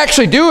 we're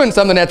actually doing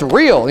something that's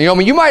real.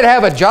 You might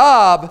have a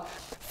job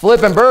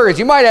flipping burgers.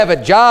 You might have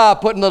a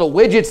job putting little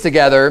widgets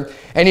together,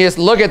 and you just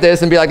look at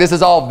this and be like, this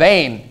is all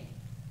vain.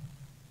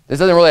 This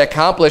doesn't really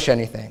accomplish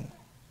anything.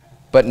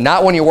 But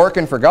not when you're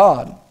working for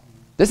God.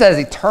 This has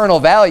eternal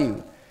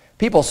value.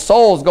 People's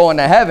souls going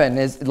to heaven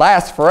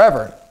lasts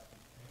forever.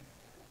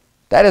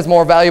 That is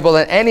more valuable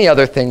than any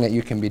other thing that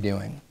you can be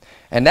doing.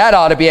 And that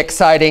ought to be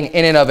exciting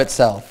in and of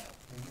itself.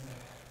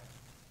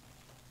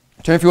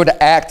 Turn, if you would,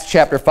 to Acts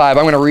chapter 5.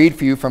 I'm going to read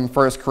for you from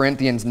 1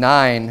 Corinthians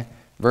 9,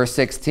 verse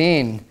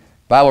 16. The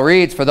Bible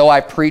reads, "For though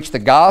I preach the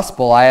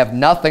gospel, I have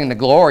nothing to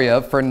glory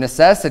of, for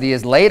necessity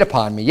is laid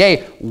upon me.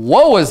 Yea,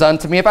 woe is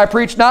unto me if I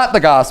preach not the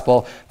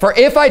gospel. For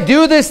if I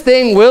do this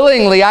thing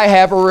willingly, I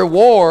have a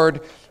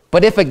reward.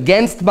 But if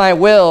against my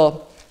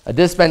will, a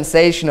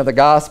dispensation of the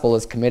gospel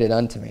is committed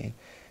unto me."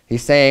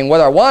 He's saying,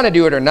 whether I want to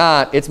do it or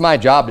not, it's my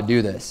job to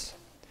do this.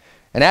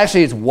 And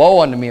actually, it's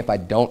woe unto me if I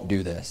don't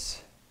do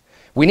this.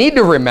 We need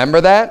to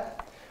remember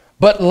that,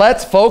 but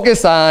let's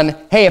focus on,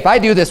 hey, if I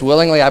do this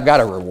willingly, I've got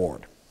a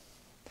reward.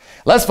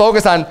 Let's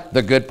focus on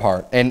the good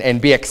part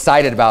and be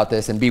excited about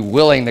this and be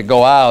willing to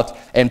go out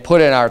and put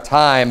in our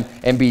time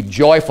and be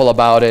joyful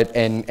about it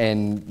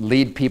and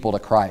lead people to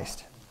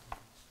Christ.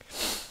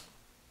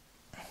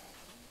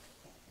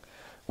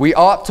 We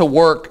ought to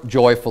work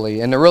joyfully,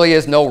 and there really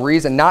is no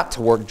reason not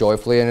to work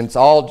joyfully, and it's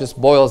all just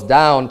boils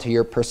down to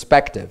your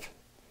perspective.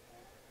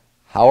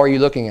 How are you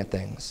looking at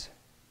things?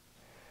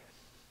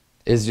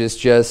 Is this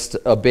just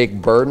a big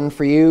burden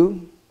for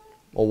you?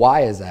 Well,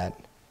 why is that?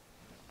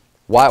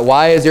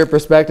 Why is your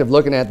perspective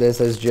looking at this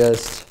as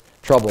just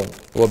trouble?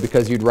 Well,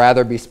 because you'd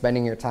rather be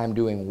spending your time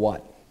doing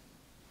what?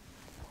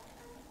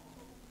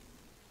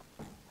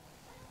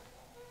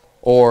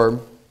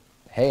 Or,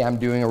 hey, I'm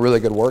doing a really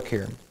good work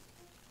here.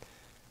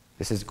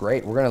 This is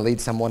great. We're going to lead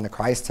someone to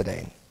Christ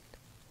today.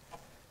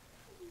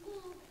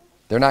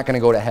 They're not going to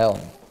go to hell.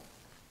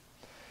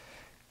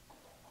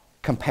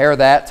 compare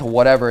that to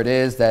whatever it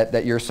is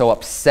that you're so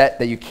upset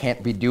that you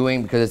can't be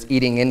doing because it's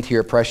eating into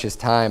your precious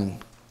time.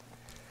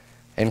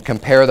 And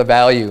compare the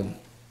value.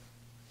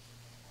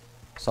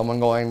 Someone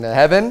going to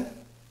heaven,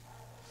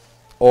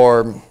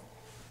 or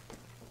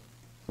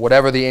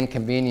whatever the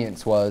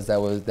inconvenience was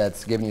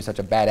that's giving you such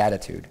a bad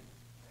attitude.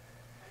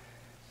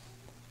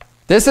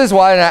 This is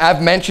why, and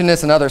I've mentioned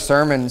this in other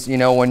sermons,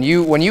 when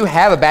you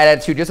have a bad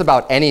attitude just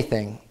about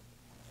anything,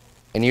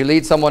 and you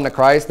lead someone to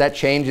Christ, that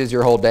changes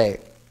your whole day,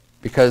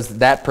 because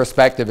that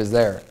perspective is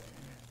there.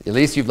 At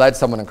least you've led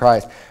someone to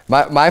Christ.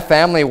 My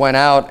family went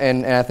out,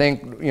 and I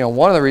think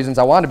one of the reasons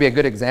I wanted to be a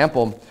good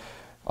example,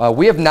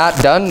 we have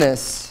not done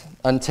this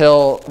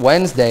until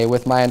Wednesday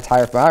with my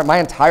entire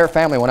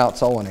family went out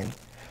soul winning,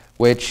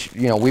 which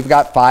we've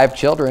got 5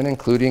 children,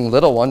 including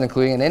little ones,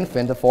 including an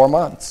infant of 4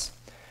 months.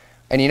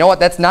 And you know what?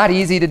 That's not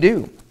easy to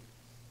do.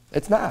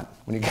 It's not.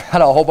 When you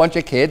got a whole bunch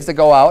of kids to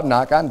go out and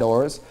knock on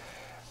doors.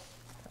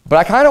 But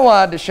I kind of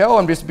wanted to show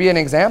them, just be an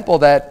example,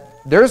 that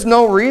there's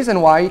no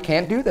reason why you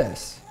can't do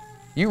this.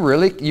 You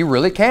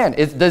really can.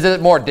 Is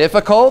it more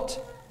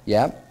difficult?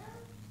 Yeah.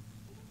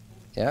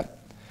 Yeah.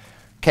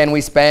 Can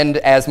we spend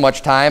as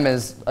much time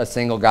as a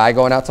single guy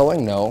going out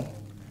soloing? No.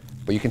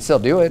 But you can still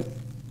do it.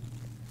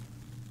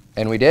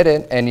 And we did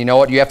it. And you know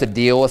what? You have to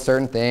deal with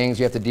certain things.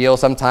 You have to deal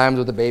sometimes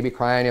with the baby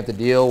crying. You have to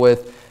deal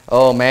with,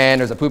 oh man,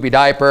 there's a poopy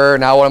diaper.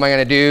 Now what am I going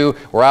to do?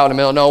 We're out in the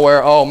middle of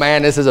nowhere. Oh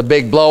man, this is a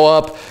big blow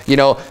up.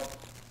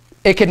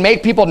 It can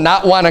make people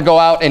not want to go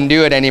out and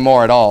do it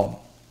anymore at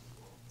all.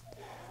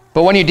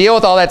 But when you deal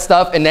with all that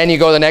stuff and then you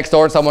go to the next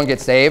door and someone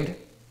gets saved,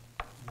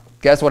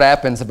 guess what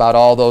happens about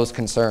all those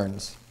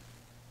concerns?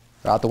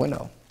 They're out the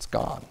window. It's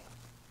gone.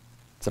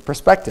 It's a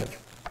perspective.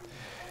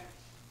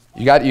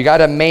 You got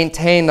to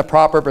maintain the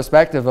proper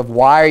perspective of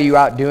why are you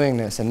out doing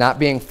this, and not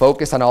being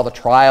focused on all the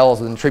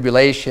trials and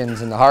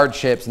tribulations and the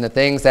hardships and the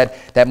things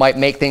that might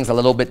make things a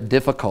little bit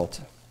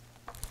difficult.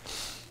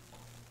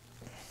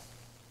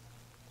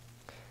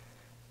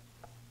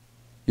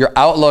 Your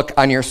outlook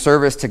on your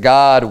service to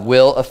God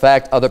will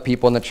affect other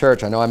people in the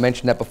church. I know I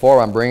mentioned that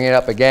before. I'm bringing it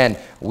up again.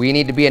 We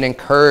need to be an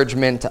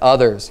encouragement to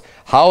others.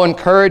 How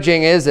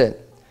encouraging is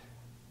it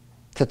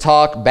to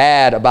talk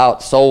bad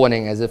about soul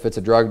winning as if it's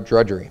a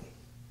drudgery?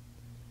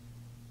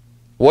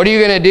 What are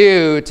you going to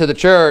do to the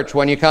church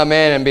when you come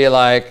in and be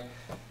like,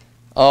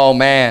 oh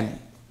man,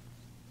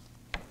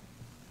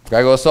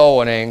 gotta go soul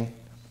winning.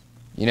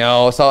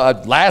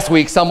 So last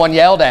week someone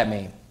yelled at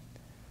me.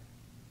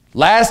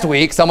 Last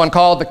week, someone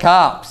called the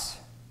cops.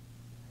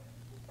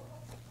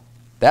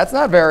 That's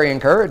not very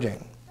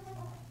encouraging.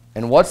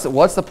 And what's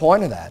the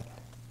point of that?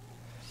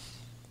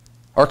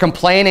 Or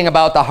complaining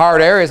about the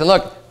hard areas. And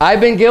look, I've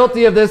been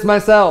guilty of this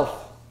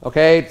myself.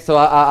 Okay, so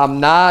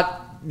I'm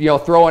not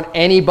throwing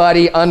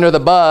anybody under the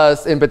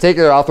bus. In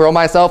particular, I'll throw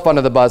myself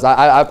under the bus.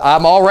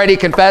 I'm already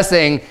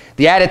confessing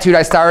the attitude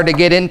I started to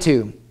get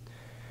into.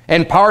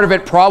 And part of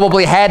it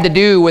probably had to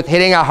do with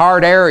hitting a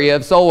hard area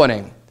of soul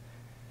winning.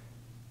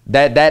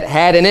 That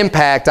had an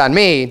impact on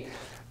me,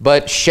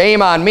 but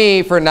shame on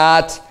me for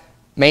not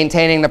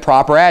maintaining the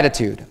proper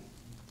attitude.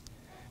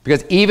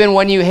 Because even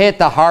when you hit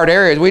the hard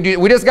areas, we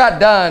just got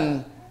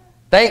done,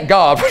 thank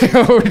God,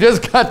 we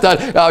just got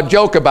done, I'll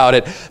joke about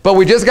it, but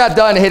we just got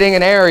done hitting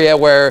an area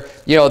where,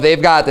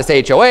 they've got this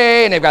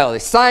HOA and they've got all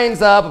these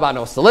signs up about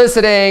no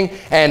soliciting,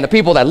 and the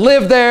people that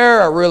live there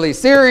are really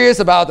serious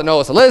about the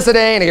no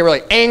soliciting. They get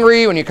really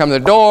angry when you come to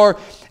the door.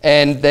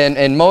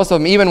 And most of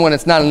them, even when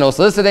it's not a no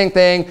soliciting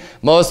thing,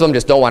 most of them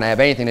just don't want to have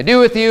anything to do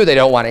with you. They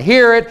don't want to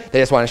hear it. They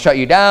just want to shut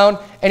you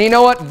down. And you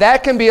know what?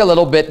 That can be a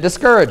little bit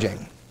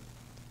discouraging.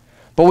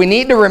 But we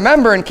need to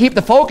remember and keep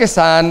the focus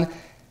on,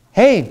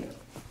 hey,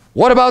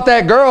 what about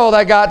that girl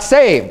that got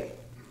saved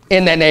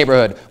in that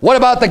neighborhood? What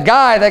about the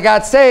guy that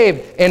got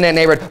saved in that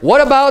neighborhood?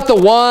 What about the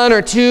 1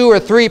 or 2 or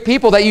 3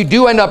 people that you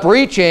do end up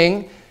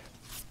reaching?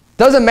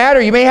 Doesn't matter.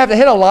 You may have to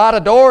hit a lot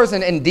of doors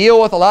and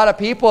deal with a lot of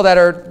people that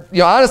are,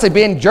 honestly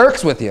being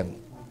jerks with you.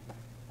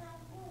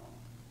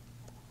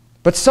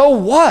 But so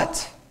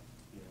what?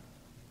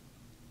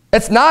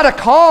 It's not a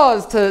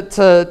cause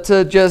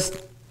to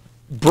just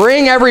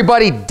bring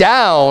everybody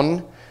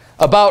down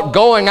about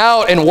going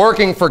out and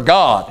working for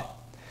God.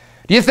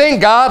 Do you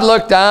think God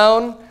looked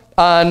down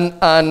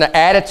on the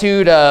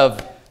attitude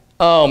of,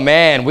 oh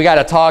man, we got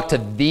to talk to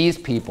these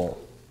people?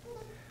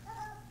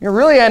 You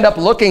really end up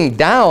looking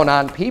down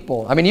on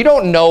people. I mean, you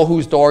don't know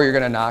whose door you're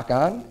going to knock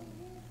on.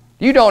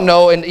 You don't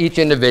know in each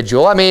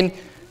individual. I mean,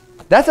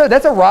 that's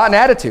a rotten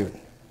attitude.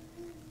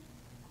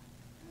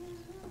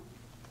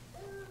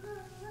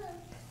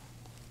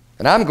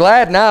 And I'm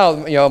glad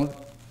now,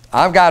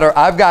 I've got to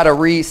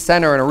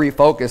recenter and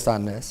refocus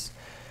on this.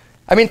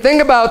 I mean,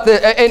 think about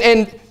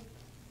and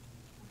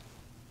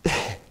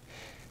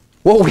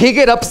what we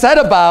get upset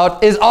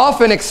about is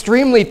often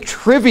extremely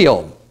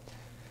trivial.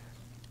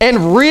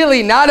 And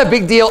really not a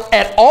big deal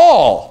at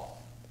all.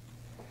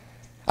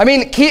 I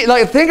mean,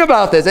 think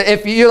about this.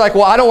 If you're like,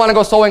 well, I don't want to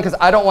go soul winning because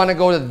I don't want to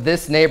go to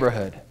this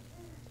neighborhood.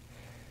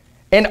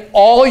 And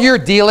all you're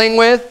dealing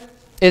with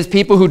is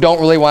people who don't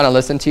really want to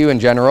listen to you in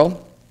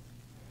general.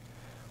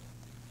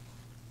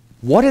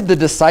 What did the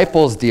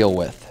disciples deal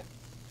with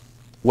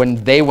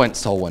when they went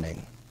soul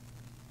winning?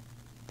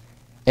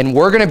 And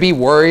we're going to be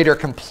worried or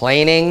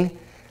complaining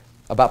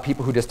about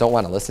people who just don't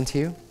want to listen to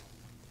you?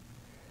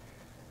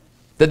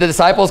 Did the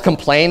disciples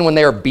complain when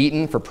they were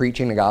beaten for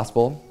preaching the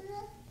gospel?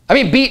 I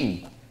mean,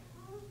 beaten.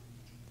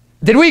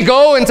 Did we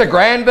go into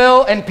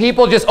Granville and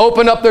people just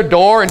open up their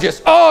door and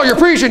just, oh, you're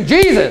preaching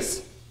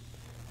Jesus.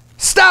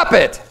 Stop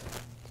it.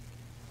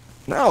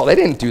 No, they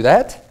didn't do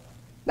that.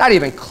 Not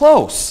even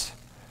close.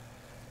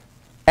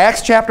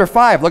 Acts chapter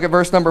 5, look at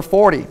verse number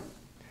 40.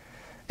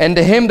 And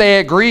to him they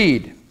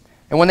agreed.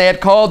 And when they had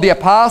called the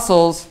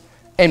apostles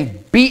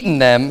and beaten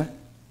them,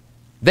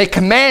 they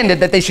commanded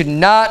that they should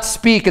not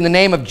speak in the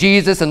name of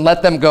Jesus and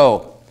let them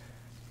go.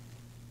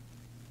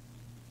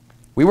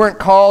 We weren't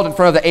called in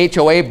front of the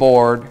HOA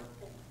board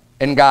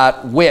and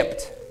got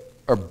whipped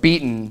or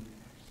beaten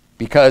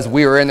because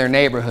we were in their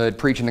neighborhood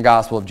preaching the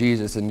gospel of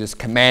Jesus and just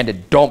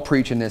commanded, don't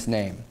preach in this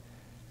name.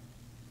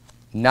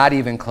 Not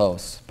even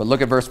close. But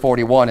look at verse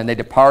 41. And they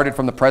departed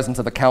from the presence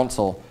of the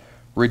council,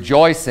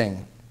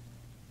 rejoicing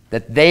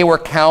that they were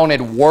counted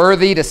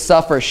worthy to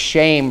suffer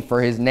shame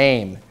for his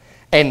name.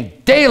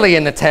 And daily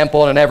in the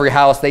temple and in every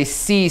house they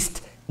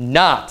ceased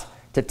not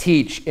to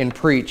teach and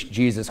preach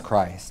Jesus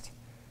Christ.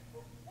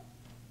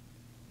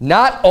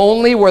 Not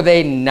only were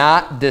they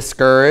not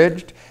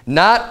discouraged,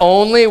 not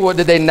only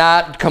did they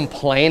not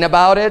complain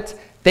about it,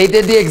 they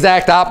did the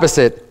exact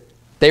opposite.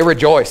 They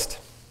rejoiced.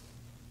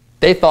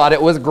 They thought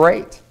it was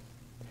great.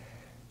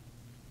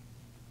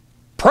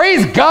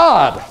 Praise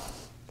God!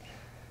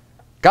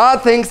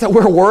 God thinks that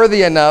we're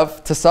worthy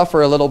enough to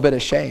suffer a little bit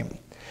of shame.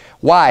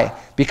 Why?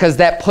 Because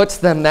that puts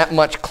them that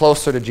much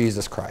closer to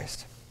Jesus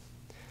Christ.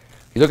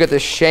 You look at the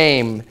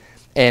shame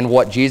and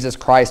what Jesus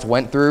Christ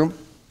went through,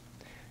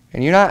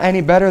 and you're not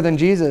any better than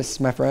Jesus,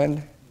 my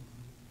friend.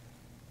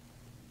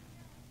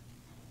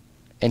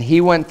 And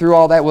he went through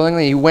all that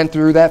willingly. He went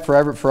through that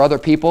for other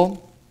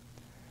people.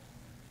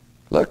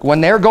 Look, when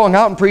they're going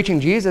out and preaching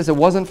Jesus, it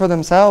wasn't for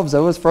themselves. It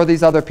was for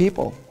these other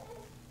people.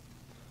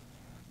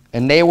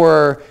 And they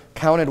were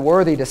counted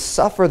worthy to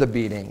suffer the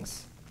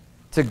beatings,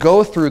 to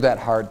go through that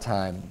hard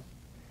time,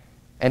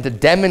 and to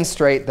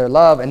demonstrate their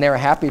love, and they were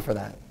happy for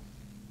that.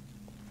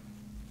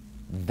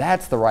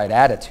 That's the right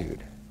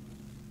attitude.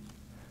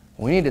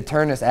 We need to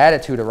turn this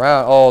attitude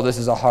around. Oh, this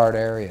is a hard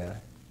area.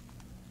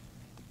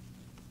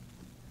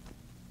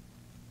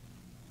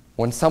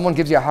 When someone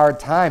gives you a hard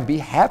time, be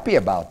happy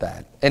about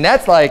that. And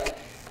that's like,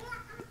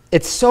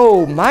 it's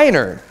so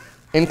minor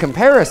in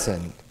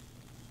comparison.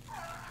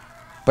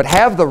 But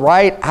have the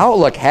right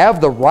outlook, have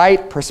the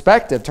right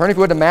perspective. Turn, if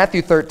you would, to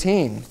Matthew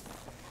 13.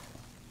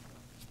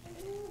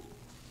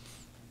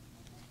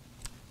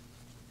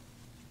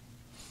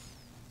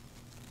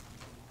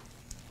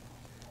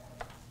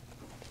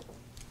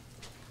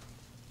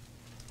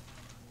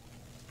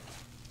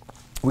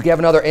 We have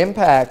another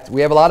impact.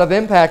 We have a lot of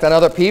impact on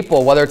other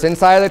people, whether it's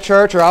inside of the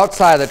church or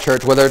outside of the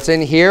church, whether it's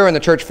in here in the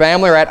church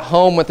family or at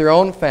home with your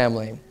own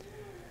family.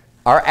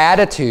 Our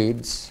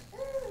attitudes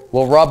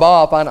will rub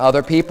off on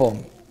other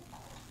people.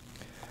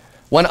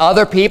 When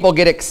other people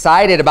get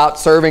excited about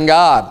serving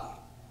God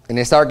and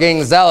they start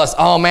getting zealous,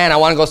 oh man, I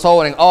want to go soul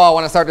winning. Oh, I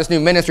want to start this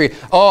new ministry.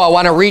 Oh, I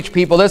want to reach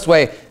people this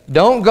way.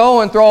 Don't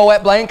go and throw a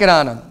wet blanket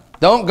on them.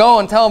 Don't go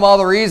and tell them all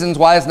the reasons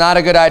why it's not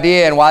a good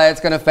idea and why it's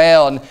going to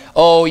fail. And,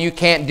 oh, you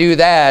can't do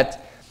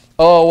that.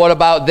 Oh, what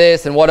about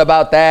this and what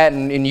about that?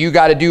 And you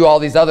got to do all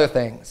these other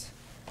things.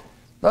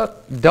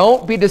 Look,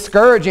 don't be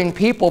discouraging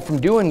people from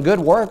doing good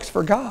works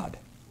for God.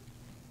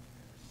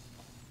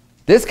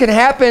 This can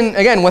happen,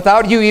 again,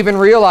 without you even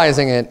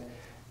realizing it,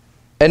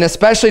 and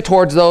especially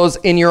towards those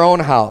in your own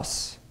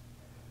house.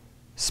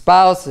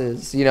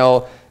 Spouses,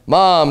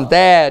 mom,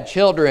 dad,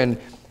 children,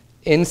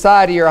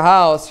 inside of your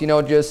house,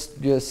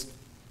 just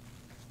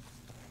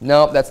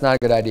nope, that's not a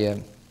good idea.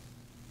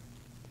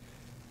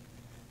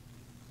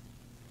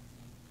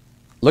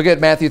 Look at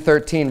Matthew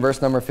 13,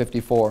 verse number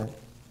 54.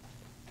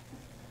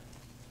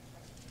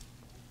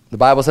 The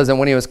Bible says, and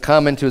when he was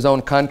come into his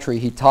own country,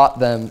 he taught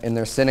them in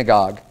their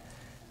synagogue,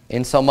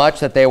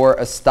 insomuch that they were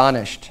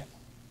astonished,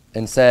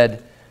 and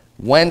said,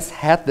 whence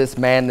hath this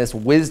man this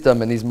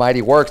wisdom and these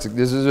mighty works?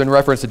 This is in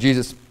reference to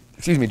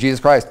Jesus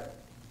Christ.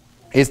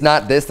 Is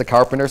not this the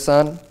carpenter's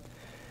son?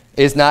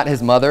 Is not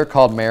his mother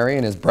called Mary,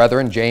 and his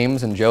brethren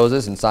James and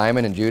Joseph and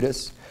Simon and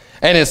Judas?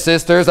 And his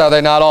sisters, are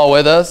they not all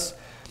with us?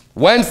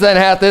 Whence then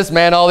hath this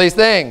man all these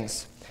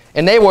things?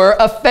 And they were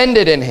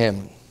offended in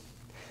him.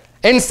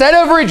 Instead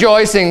of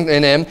rejoicing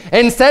in him,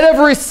 instead of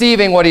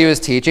receiving what he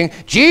was teaching,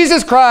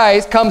 Jesus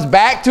Christ comes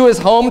back to his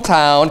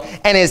hometown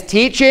and is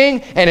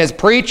teaching and is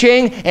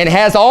preaching and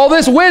has all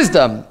this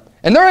wisdom.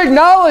 And they're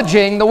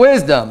acknowledging the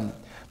wisdom.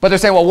 But they're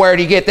saying, well, where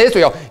did he get this?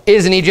 We go,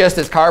 isn't he just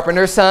his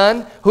carpenter's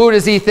son? Who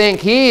does he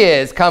think he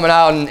is coming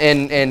out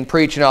and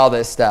preaching all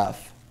this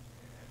stuff?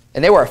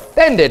 And they were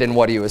offended in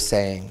what he was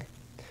saying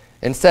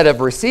instead of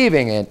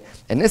receiving it.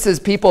 And this is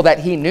people that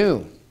he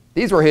knew.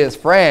 These were his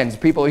friends,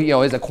 people,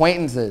 his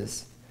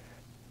acquaintances.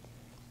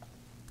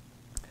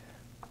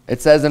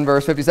 It says in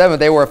verse 57,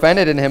 they were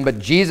offended in him, but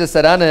Jesus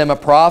said unto him, a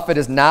prophet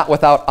is not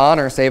without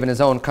honor save in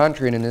his own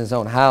country and in his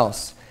own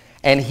house.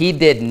 And he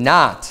did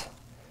not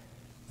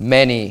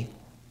many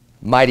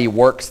mighty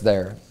works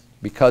there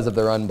because of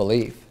their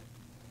unbelief.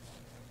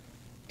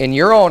 In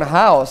your own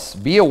house,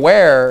 be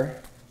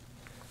aware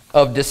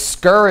of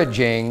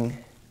discouraging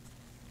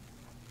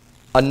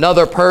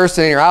another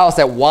person in your house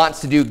that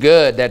wants to do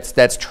good,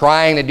 that's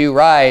trying to do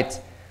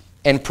right,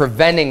 and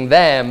preventing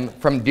them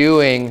from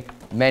doing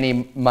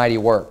many mighty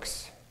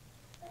works.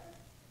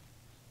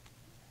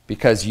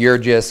 Because you're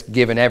just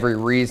given every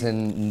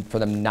reason for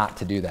them not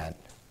to do that.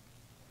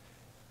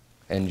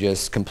 And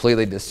just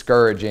completely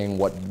discouraging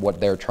what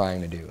they're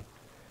trying to do.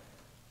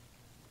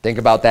 Think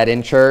about that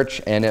in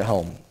church and at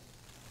home.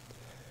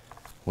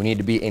 We need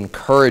to be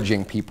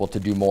encouraging people to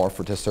do more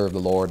to serve the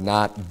Lord,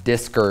 not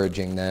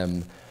discouraging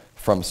them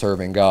from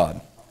serving God.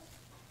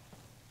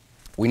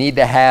 We need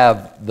to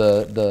have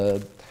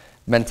the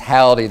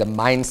mentality, the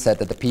mindset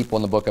that the people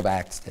in the book of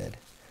Acts did.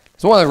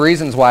 It's one of the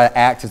reasons why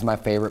Acts is my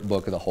favorite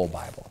book of the whole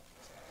Bible.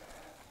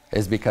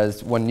 Is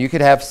because when you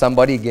could have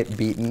somebody get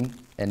beaten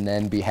and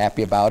then be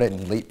happy about it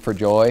and leap for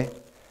joy,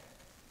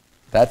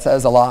 that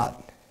says a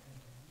lot.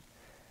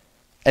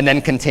 And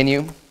then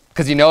continue.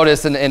 Because you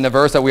notice in the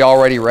verse that we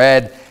already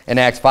read in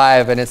Acts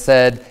 5, and it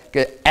said,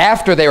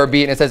 after they were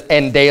beaten, it says,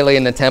 and daily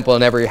in the temple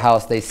and every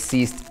house they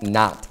ceased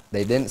not.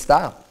 They didn't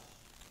stop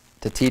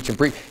to teach and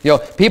preach. You know,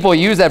 people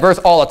use that verse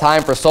all the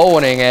time for soul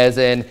winning, as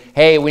in,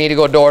 hey, we need to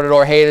go door to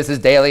door. Hey, this is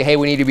daily. Hey,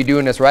 we need to be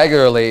doing this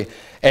regularly.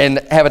 And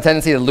have a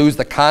tendency to lose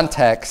the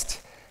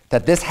context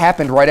that this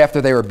happened right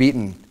after they were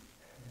beaten.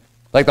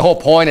 Like the whole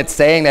point, it's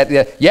saying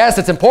that, yes,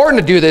 it's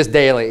important to do this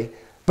daily,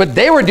 but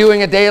they were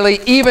doing it daily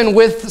even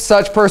with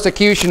such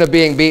persecution of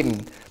being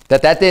beaten,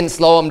 that didn't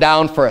slow them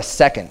down for a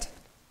second.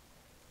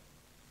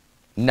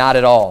 Not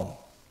at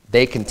all.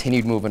 They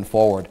continued moving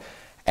forward.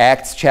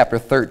 Acts chapter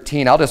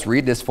 13, I'll just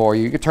read this for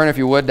you. You could turn, if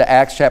you would, to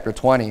Acts chapter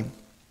 20.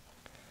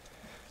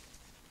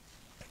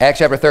 Acts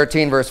chapter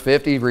 13, verse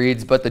 50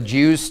 reads, but the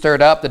Jews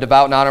stirred up the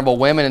devout and honorable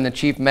women and the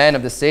chief men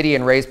of the city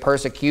and raised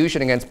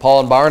persecution against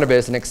Paul and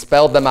Barnabas and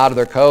expelled them out of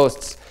their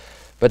coasts.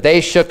 But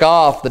they shook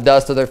off the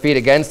dust of their feet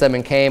against them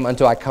and came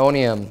unto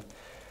Iconium.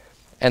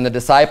 And the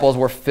disciples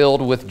were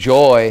filled with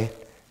joy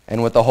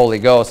and with the Holy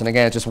Ghost. And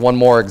again, it's just one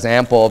more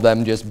example of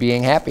them just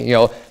being happy. You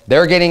know,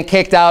 they're getting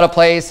kicked out of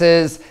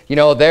places. You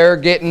know, they're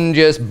getting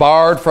just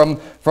barred from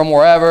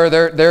wherever.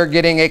 They're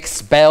getting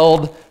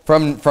expelled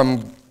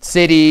from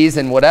cities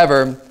and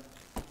whatever.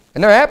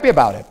 And they're happy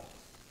about it.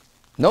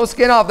 No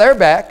skin off their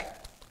back.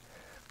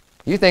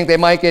 You think they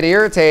might get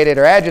irritated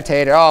or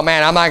agitated. Oh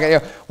man, I'm not going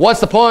to,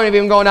 what's the point of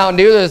even going out and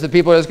do this? The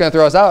people are just going to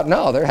throw us out.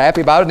 No, they're happy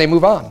about it and they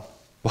move on.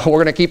 Well,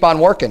 we're going to keep on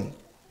working.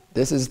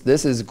 This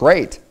is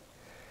great.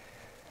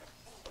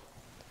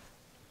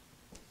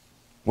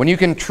 When you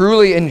can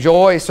truly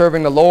enjoy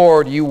serving the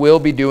Lord, you will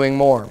be doing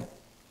more.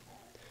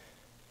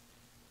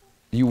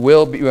 You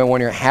will be, when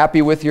you're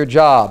happy with your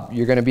job,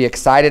 you're going to be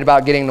excited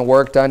about getting the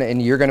work done,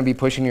 and you're going to be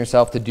pushing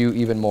yourself to do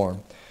even more.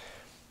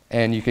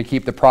 And you could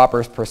keep the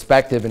proper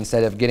perspective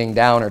instead of getting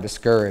down or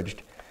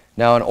discouraged.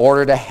 Now, in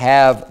order to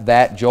have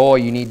that joy,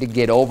 you need to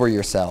get over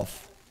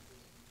yourself.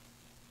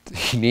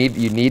 You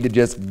need to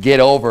just get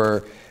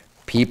over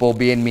people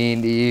being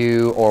mean to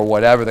you or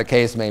whatever the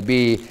case may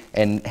be,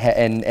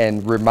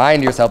 and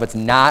remind yourself it's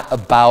not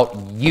about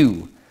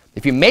you.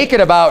 If you make it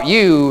about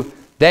you,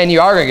 then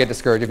you are going to get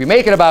discouraged. If you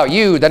make it about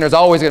you, then there's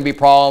always going to be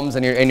problems,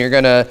 and you're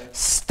going to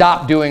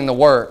stop doing the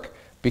work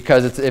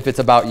because if it's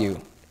about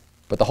you.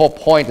 But the whole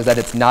point is that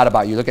it's not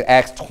about you. Look at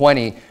Acts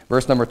 20,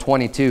 verse number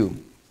 22.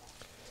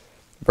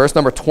 Verse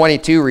number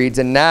 22 reads,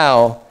 and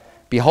now,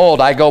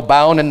 behold, I go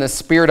bound in the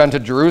Spirit unto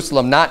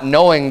Jerusalem, not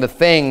knowing the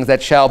things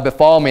that shall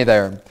befall me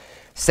there,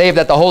 save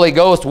that the Holy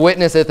Ghost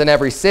witnesseth in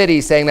every city,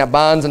 saying that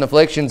bonds and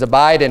afflictions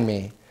abide in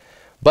me.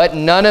 But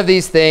none of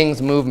these things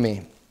move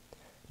me.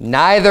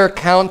 Neither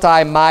count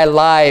I my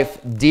life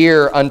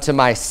dear unto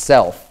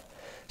myself,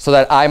 so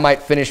that I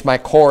might finish my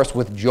course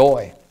with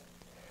joy,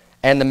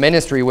 and the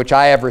ministry which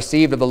I have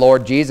received of the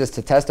Lord Jesus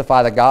to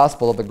testify the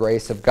gospel of the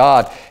grace of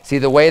God. See,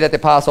 the way that the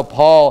Apostle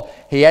Paul,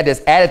 he had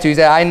this attitude, he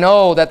said, I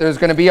know that there's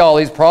going to be all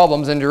these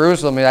problems in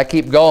Jerusalem, and I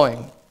keep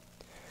going.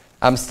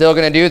 I'm still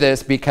going to do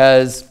this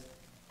because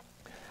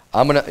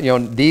I'm going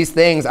to, these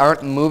things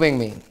aren't moving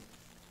me.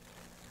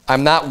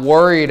 I'm not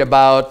worried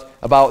about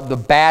the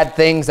bad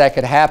things that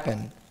could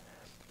happen.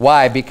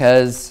 Why?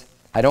 Because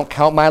I don't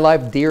count my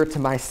life dear to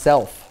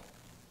myself.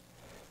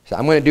 So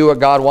I'm going to do what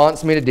God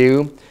wants me to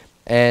do,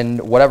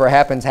 and whatever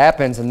happens,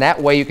 happens. And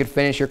that way you could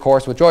finish your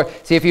course with joy.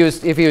 See, if he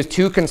was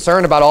too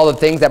concerned about all the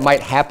things that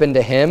might happen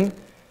to him,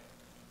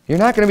 you're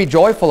not going to be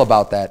joyful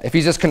about that. If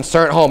he's just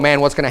concerned, oh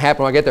man, what's going to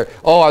happen when I get there?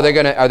 Oh, are they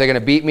going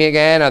to beat me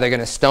again? Are they going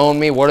to stone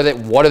me? What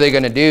are they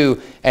going to do?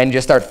 And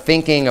just start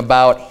thinking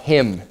about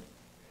him.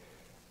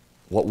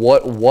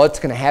 What's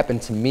going to happen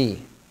to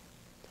me?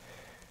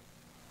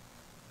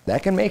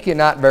 That can make you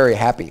not very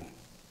happy.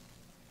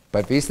 But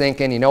if he's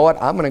thinking, you know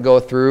what, I'm going to go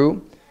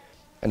through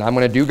and I'm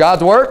going to do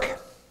God's work,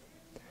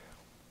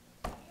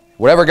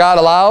 Whatever God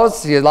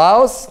allows, he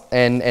allows.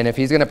 And if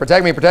he's going to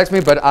protect me, he protects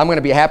me. But I'm going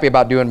to be happy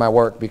about doing my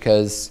work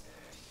because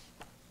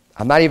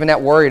I'm not even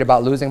that worried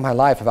about losing my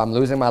life if I'm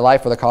losing my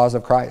life for the cause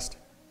of Christ.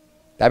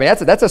 I mean,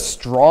 that's a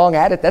strong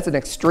attitude. That's an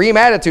extreme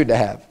attitude to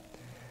have.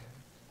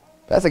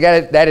 That's the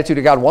attitude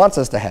that God wants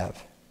us to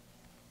have.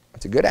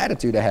 It's a good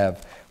attitude to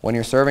have when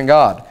you're serving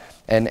God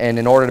and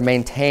in order to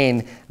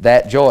maintain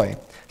that joy.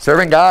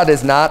 Serving God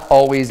is not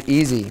always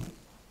easy.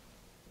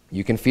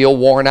 You can feel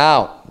worn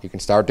out. You can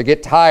start to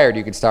get tired.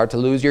 You can start to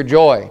lose your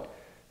joy.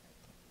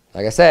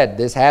 Like I said,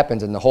 this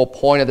happens, and the whole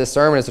point of this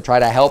sermon is to try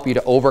to help you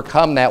to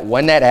overcome that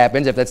when that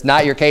happens. If that's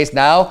not your case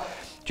now,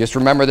 just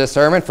remember this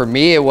sermon. For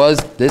me,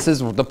 this is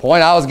the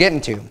point I was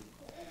getting to. And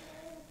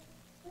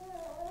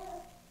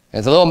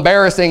it's a little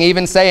embarrassing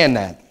even saying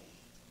that,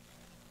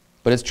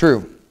 but it's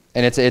true.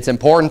 And it's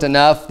important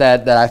enough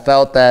that I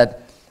felt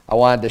that I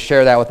wanted to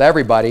share that with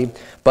everybody.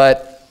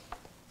 But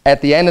at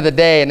the end of the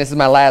day, and this is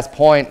my last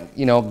point,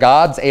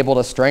 God's able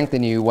to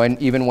strengthen you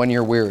even when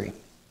you're weary.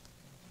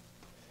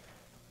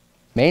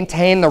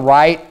 Maintain the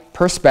right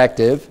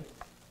perspective.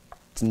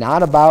 It's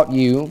not about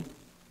you.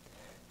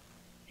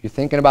 You're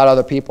thinking about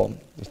other people.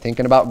 You're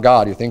thinking about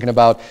God. You're thinking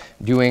about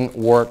doing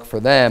work for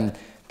them,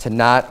 to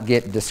not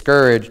get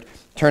discouraged.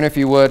 Turn, if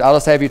you would. I'll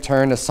just have you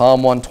turn to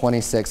Psalm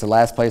 126, the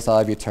last place I'll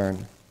have you turn.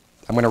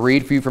 I'm going to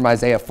read for you from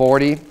Isaiah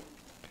 40.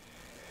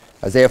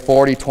 Isaiah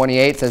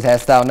 40:28 says,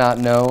 "Hast thou not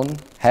known?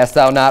 Hast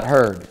thou not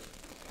heard?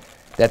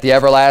 That the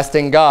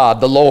everlasting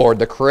God, the Lord,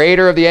 the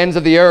creator of the ends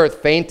of the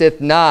earth, fainteth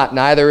not,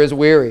 neither is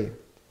weary.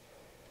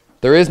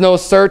 There is no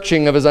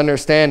searching of his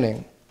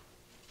understanding."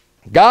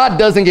 God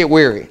doesn't get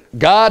weary.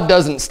 God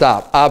doesn't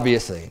stop,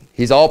 obviously.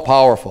 He's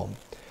all-powerful.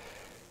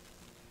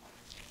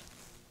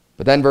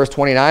 But then verse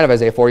 29 of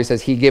Isaiah 40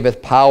 says, "He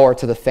giveth power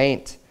to the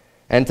faint,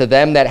 and to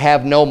them that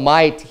have no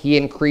might he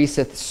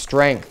increaseth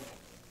strength.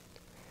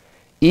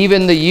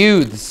 Even the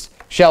youths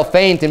shall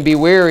faint and be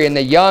weary, and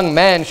the young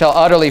men shall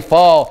utterly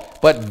fall.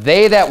 But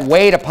they that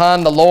wait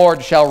upon the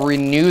Lord shall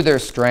renew their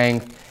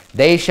strength.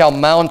 They shall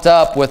mount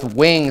up with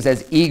wings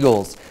as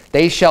eagles.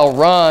 They shall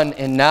run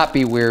and not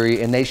be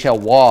weary, and they shall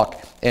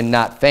walk and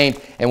not faint."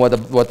 And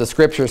what the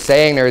scripture is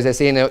saying there is they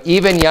say,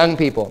 even young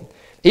people,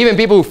 even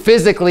people who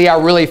physically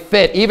are really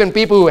fit, even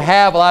people who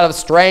have a lot of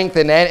strength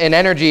and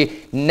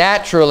energy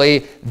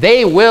naturally,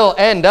 they will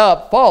end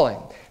up falling.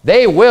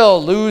 They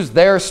will lose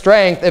their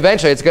strength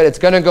eventually. It's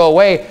going to go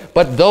away.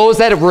 But those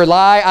that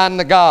rely on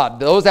the God,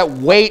 those that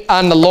wait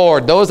on the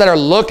Lord, those that are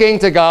looking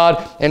to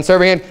God and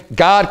serving Him,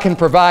 God can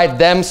provide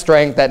them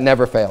strength that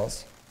never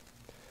fails.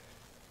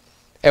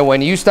 And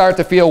when you start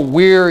to feel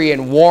weary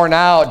and worn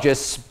out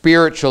just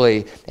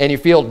spiritually, and you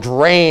feel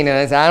drained,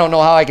 and I don't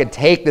know how I could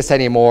take this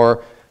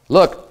anymore,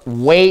 look,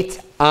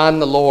 wait on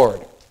the Lord.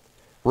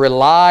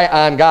 Rely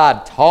on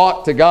God.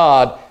 Talk to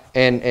God.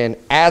 And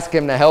ask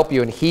Him to help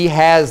you, and He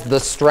has the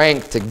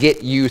strength to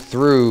get you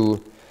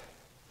through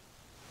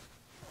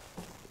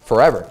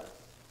forever,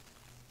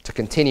 to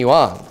continue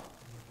on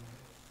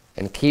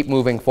and keep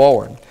moving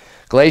forward.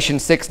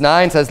 Galatians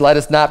 6:9 says, "Let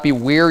us not be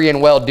weary in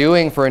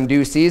well-doing, for in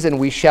due season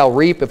we shall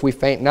reap if we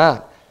faint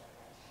not."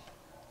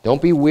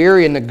 Don't be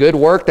weary in the good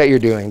work that you're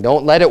doing.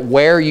 Don't let it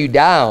wear you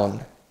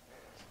down,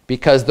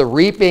 because the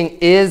reaping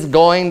is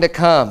going to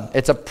come.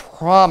 It's a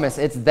promise.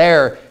 It's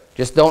there.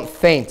 Just don't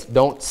faint.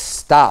 Don't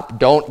stop.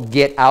 Don't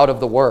get out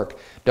of the work.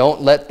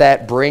 Don't let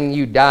that bring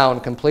you down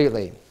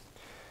completely.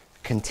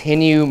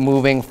 Continue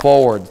moving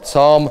forward.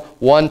 Psalm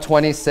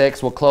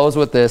 126, we'll close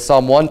with this.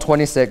 Psalm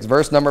 126,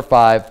 verse number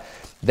 5.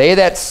 "They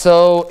that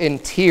sow in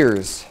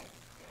tears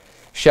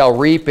shall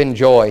reap in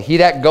joy. He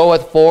that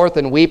goeth forth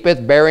and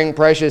weepeth, bearing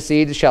precious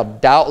seeds, shall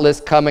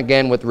doubtless come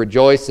again with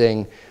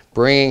rejoicing,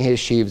 bringing his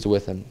sheaves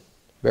with him."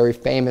 Very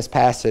famous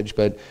passage,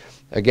 but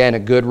again, a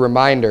good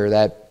reminder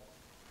that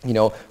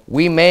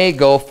we may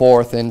go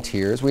forth in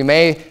tears. We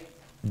may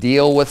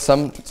deal with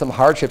some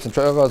hardships and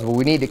struggles, but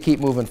we need to keep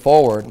moving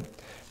forward.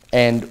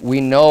 And we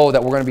know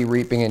that we're going to be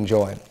reaping in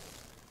joy.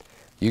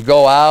 You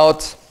go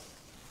out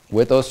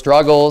with those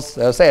struggles.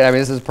 I was saying,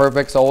 this is a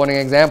perfect soul winning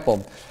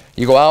example.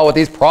 You go out with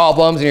these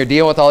problems and you're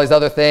dealing with all these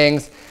other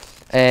things,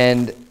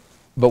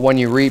 but when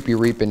you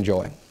reap in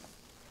joy.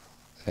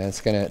 And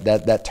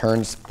that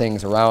turns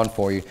things around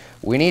for you.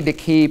 We need to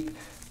keep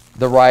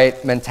the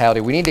right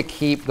mentality. We need to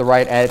keep the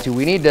right attitude.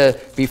 We need to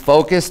be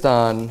focused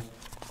on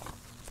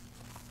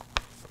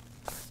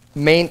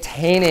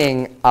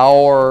maintaining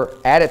our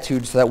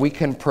attitude so that we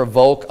can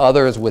provoke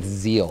others with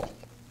zeal.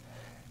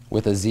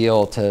 With a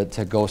zeal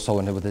to go so,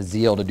 and with a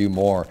zeal to do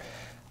more.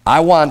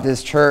 I want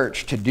this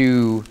church to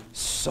do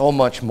so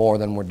much more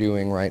than we're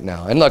doing right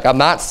now. And look, I'm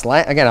not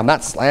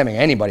slamming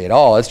anybody at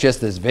all. It's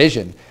just this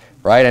vision.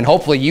 Right? And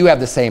hopefully you have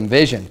the same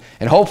vision.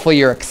 And hopefully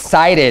you're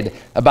excited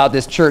about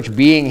this church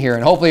being here.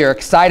 And hopefully you're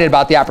excited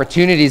about the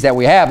opportunities that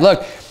we have.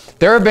 Look,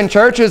 there have been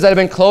churches that have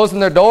been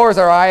closing their doors,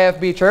 our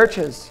IFB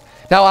churches.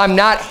 Now, I'm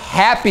not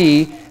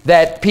happy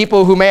that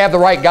people who may have the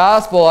right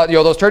gospel,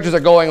 those churches are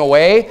going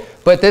away.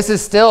 But this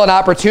is still an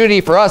opportunity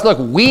for us. Look,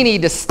 we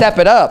need to step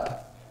it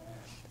up.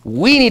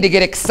 We need to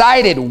get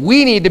excited.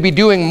 We need to be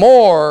doing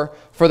more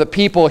for the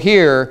people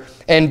here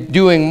and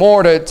doing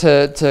more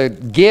to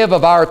give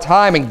of our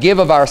time and give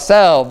of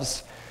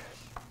ourselves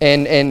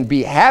and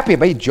be happy,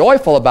 be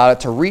joyful about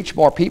it, to reach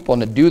more people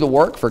and to do the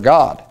work for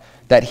God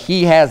that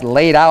he has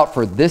laid out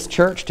for this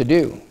church to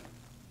do.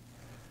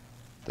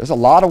 There's a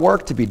lot of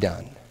work to be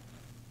done.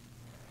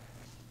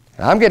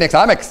 And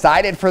I'm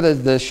excited for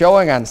the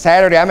showing on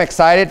Saturday. I'm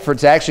excited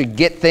to actually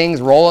get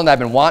things rolling that I've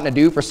been wanting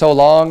to do for so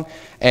long.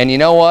 And you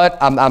know what?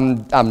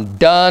 I'm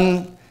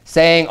done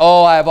saying,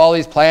 oh, I have all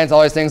these plans,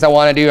 all these things I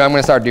want to do. I'm going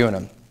to start doing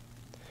them.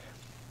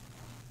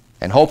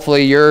 And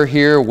hopefully you're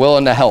here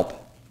willing to help.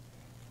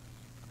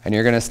 And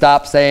you're going to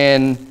stop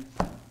saying,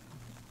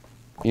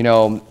 you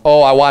know,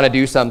 oh, I want to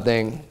do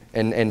something,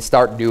 and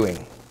start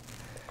doing.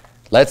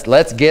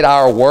 Let's get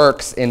our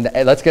works in.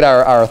 Let's get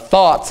our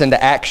thoughts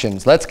into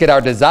actions. Let's get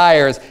our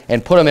desires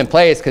and put them in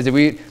place. Because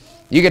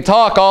you can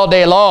talk all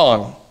day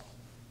long,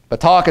 but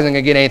talk isn't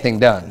going to get anything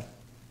done.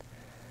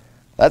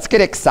 Let's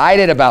get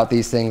excited about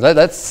these things.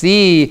 Let's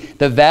see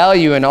the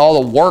value in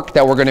all the work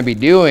that we're going to be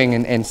doing,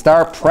 and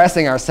start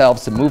pressing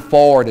ourselves to move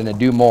forward and to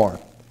do more.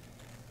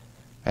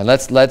 And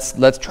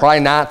let's try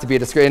not to be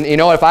discouraged. And you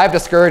know, if I've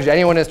discouraged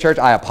anyone in this church,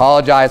 I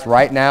apologize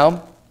right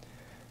now.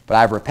 But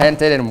I've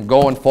repented and I'm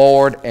going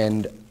forward,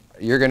 and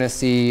you're going to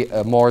see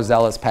a more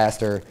zealous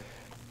pastor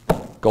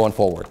going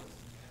forward.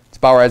 Let's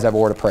bow our heads and have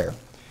a word of prayer.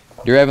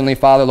 Dear Heavenly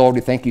Father, Lord,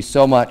 we thank you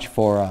so much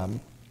for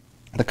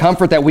the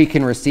comfort that we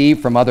can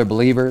receive from other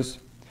believers.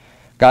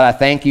 God, I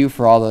thank you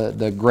for all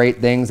the great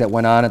things that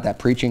went on at that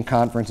preaching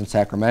conference in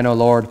Sacramento,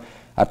 Lord.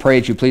 I pray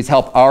that you please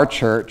help our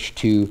church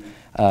to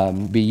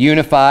be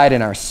unified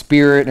in our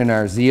spirit and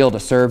our zeal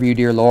to serve you,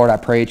 dear Lord. I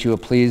pray that you will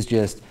please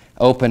just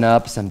open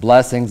up some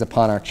blessings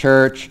upon our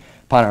church,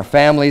 upon our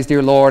families,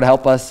 dear Lord.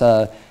 Help us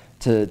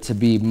to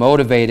be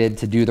motivated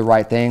to do the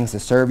right things,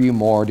 to serve you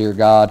more, dear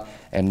God,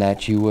 and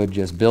that you would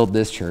just build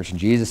this church. In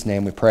Jesus'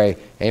 name we pray,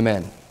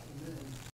 amen.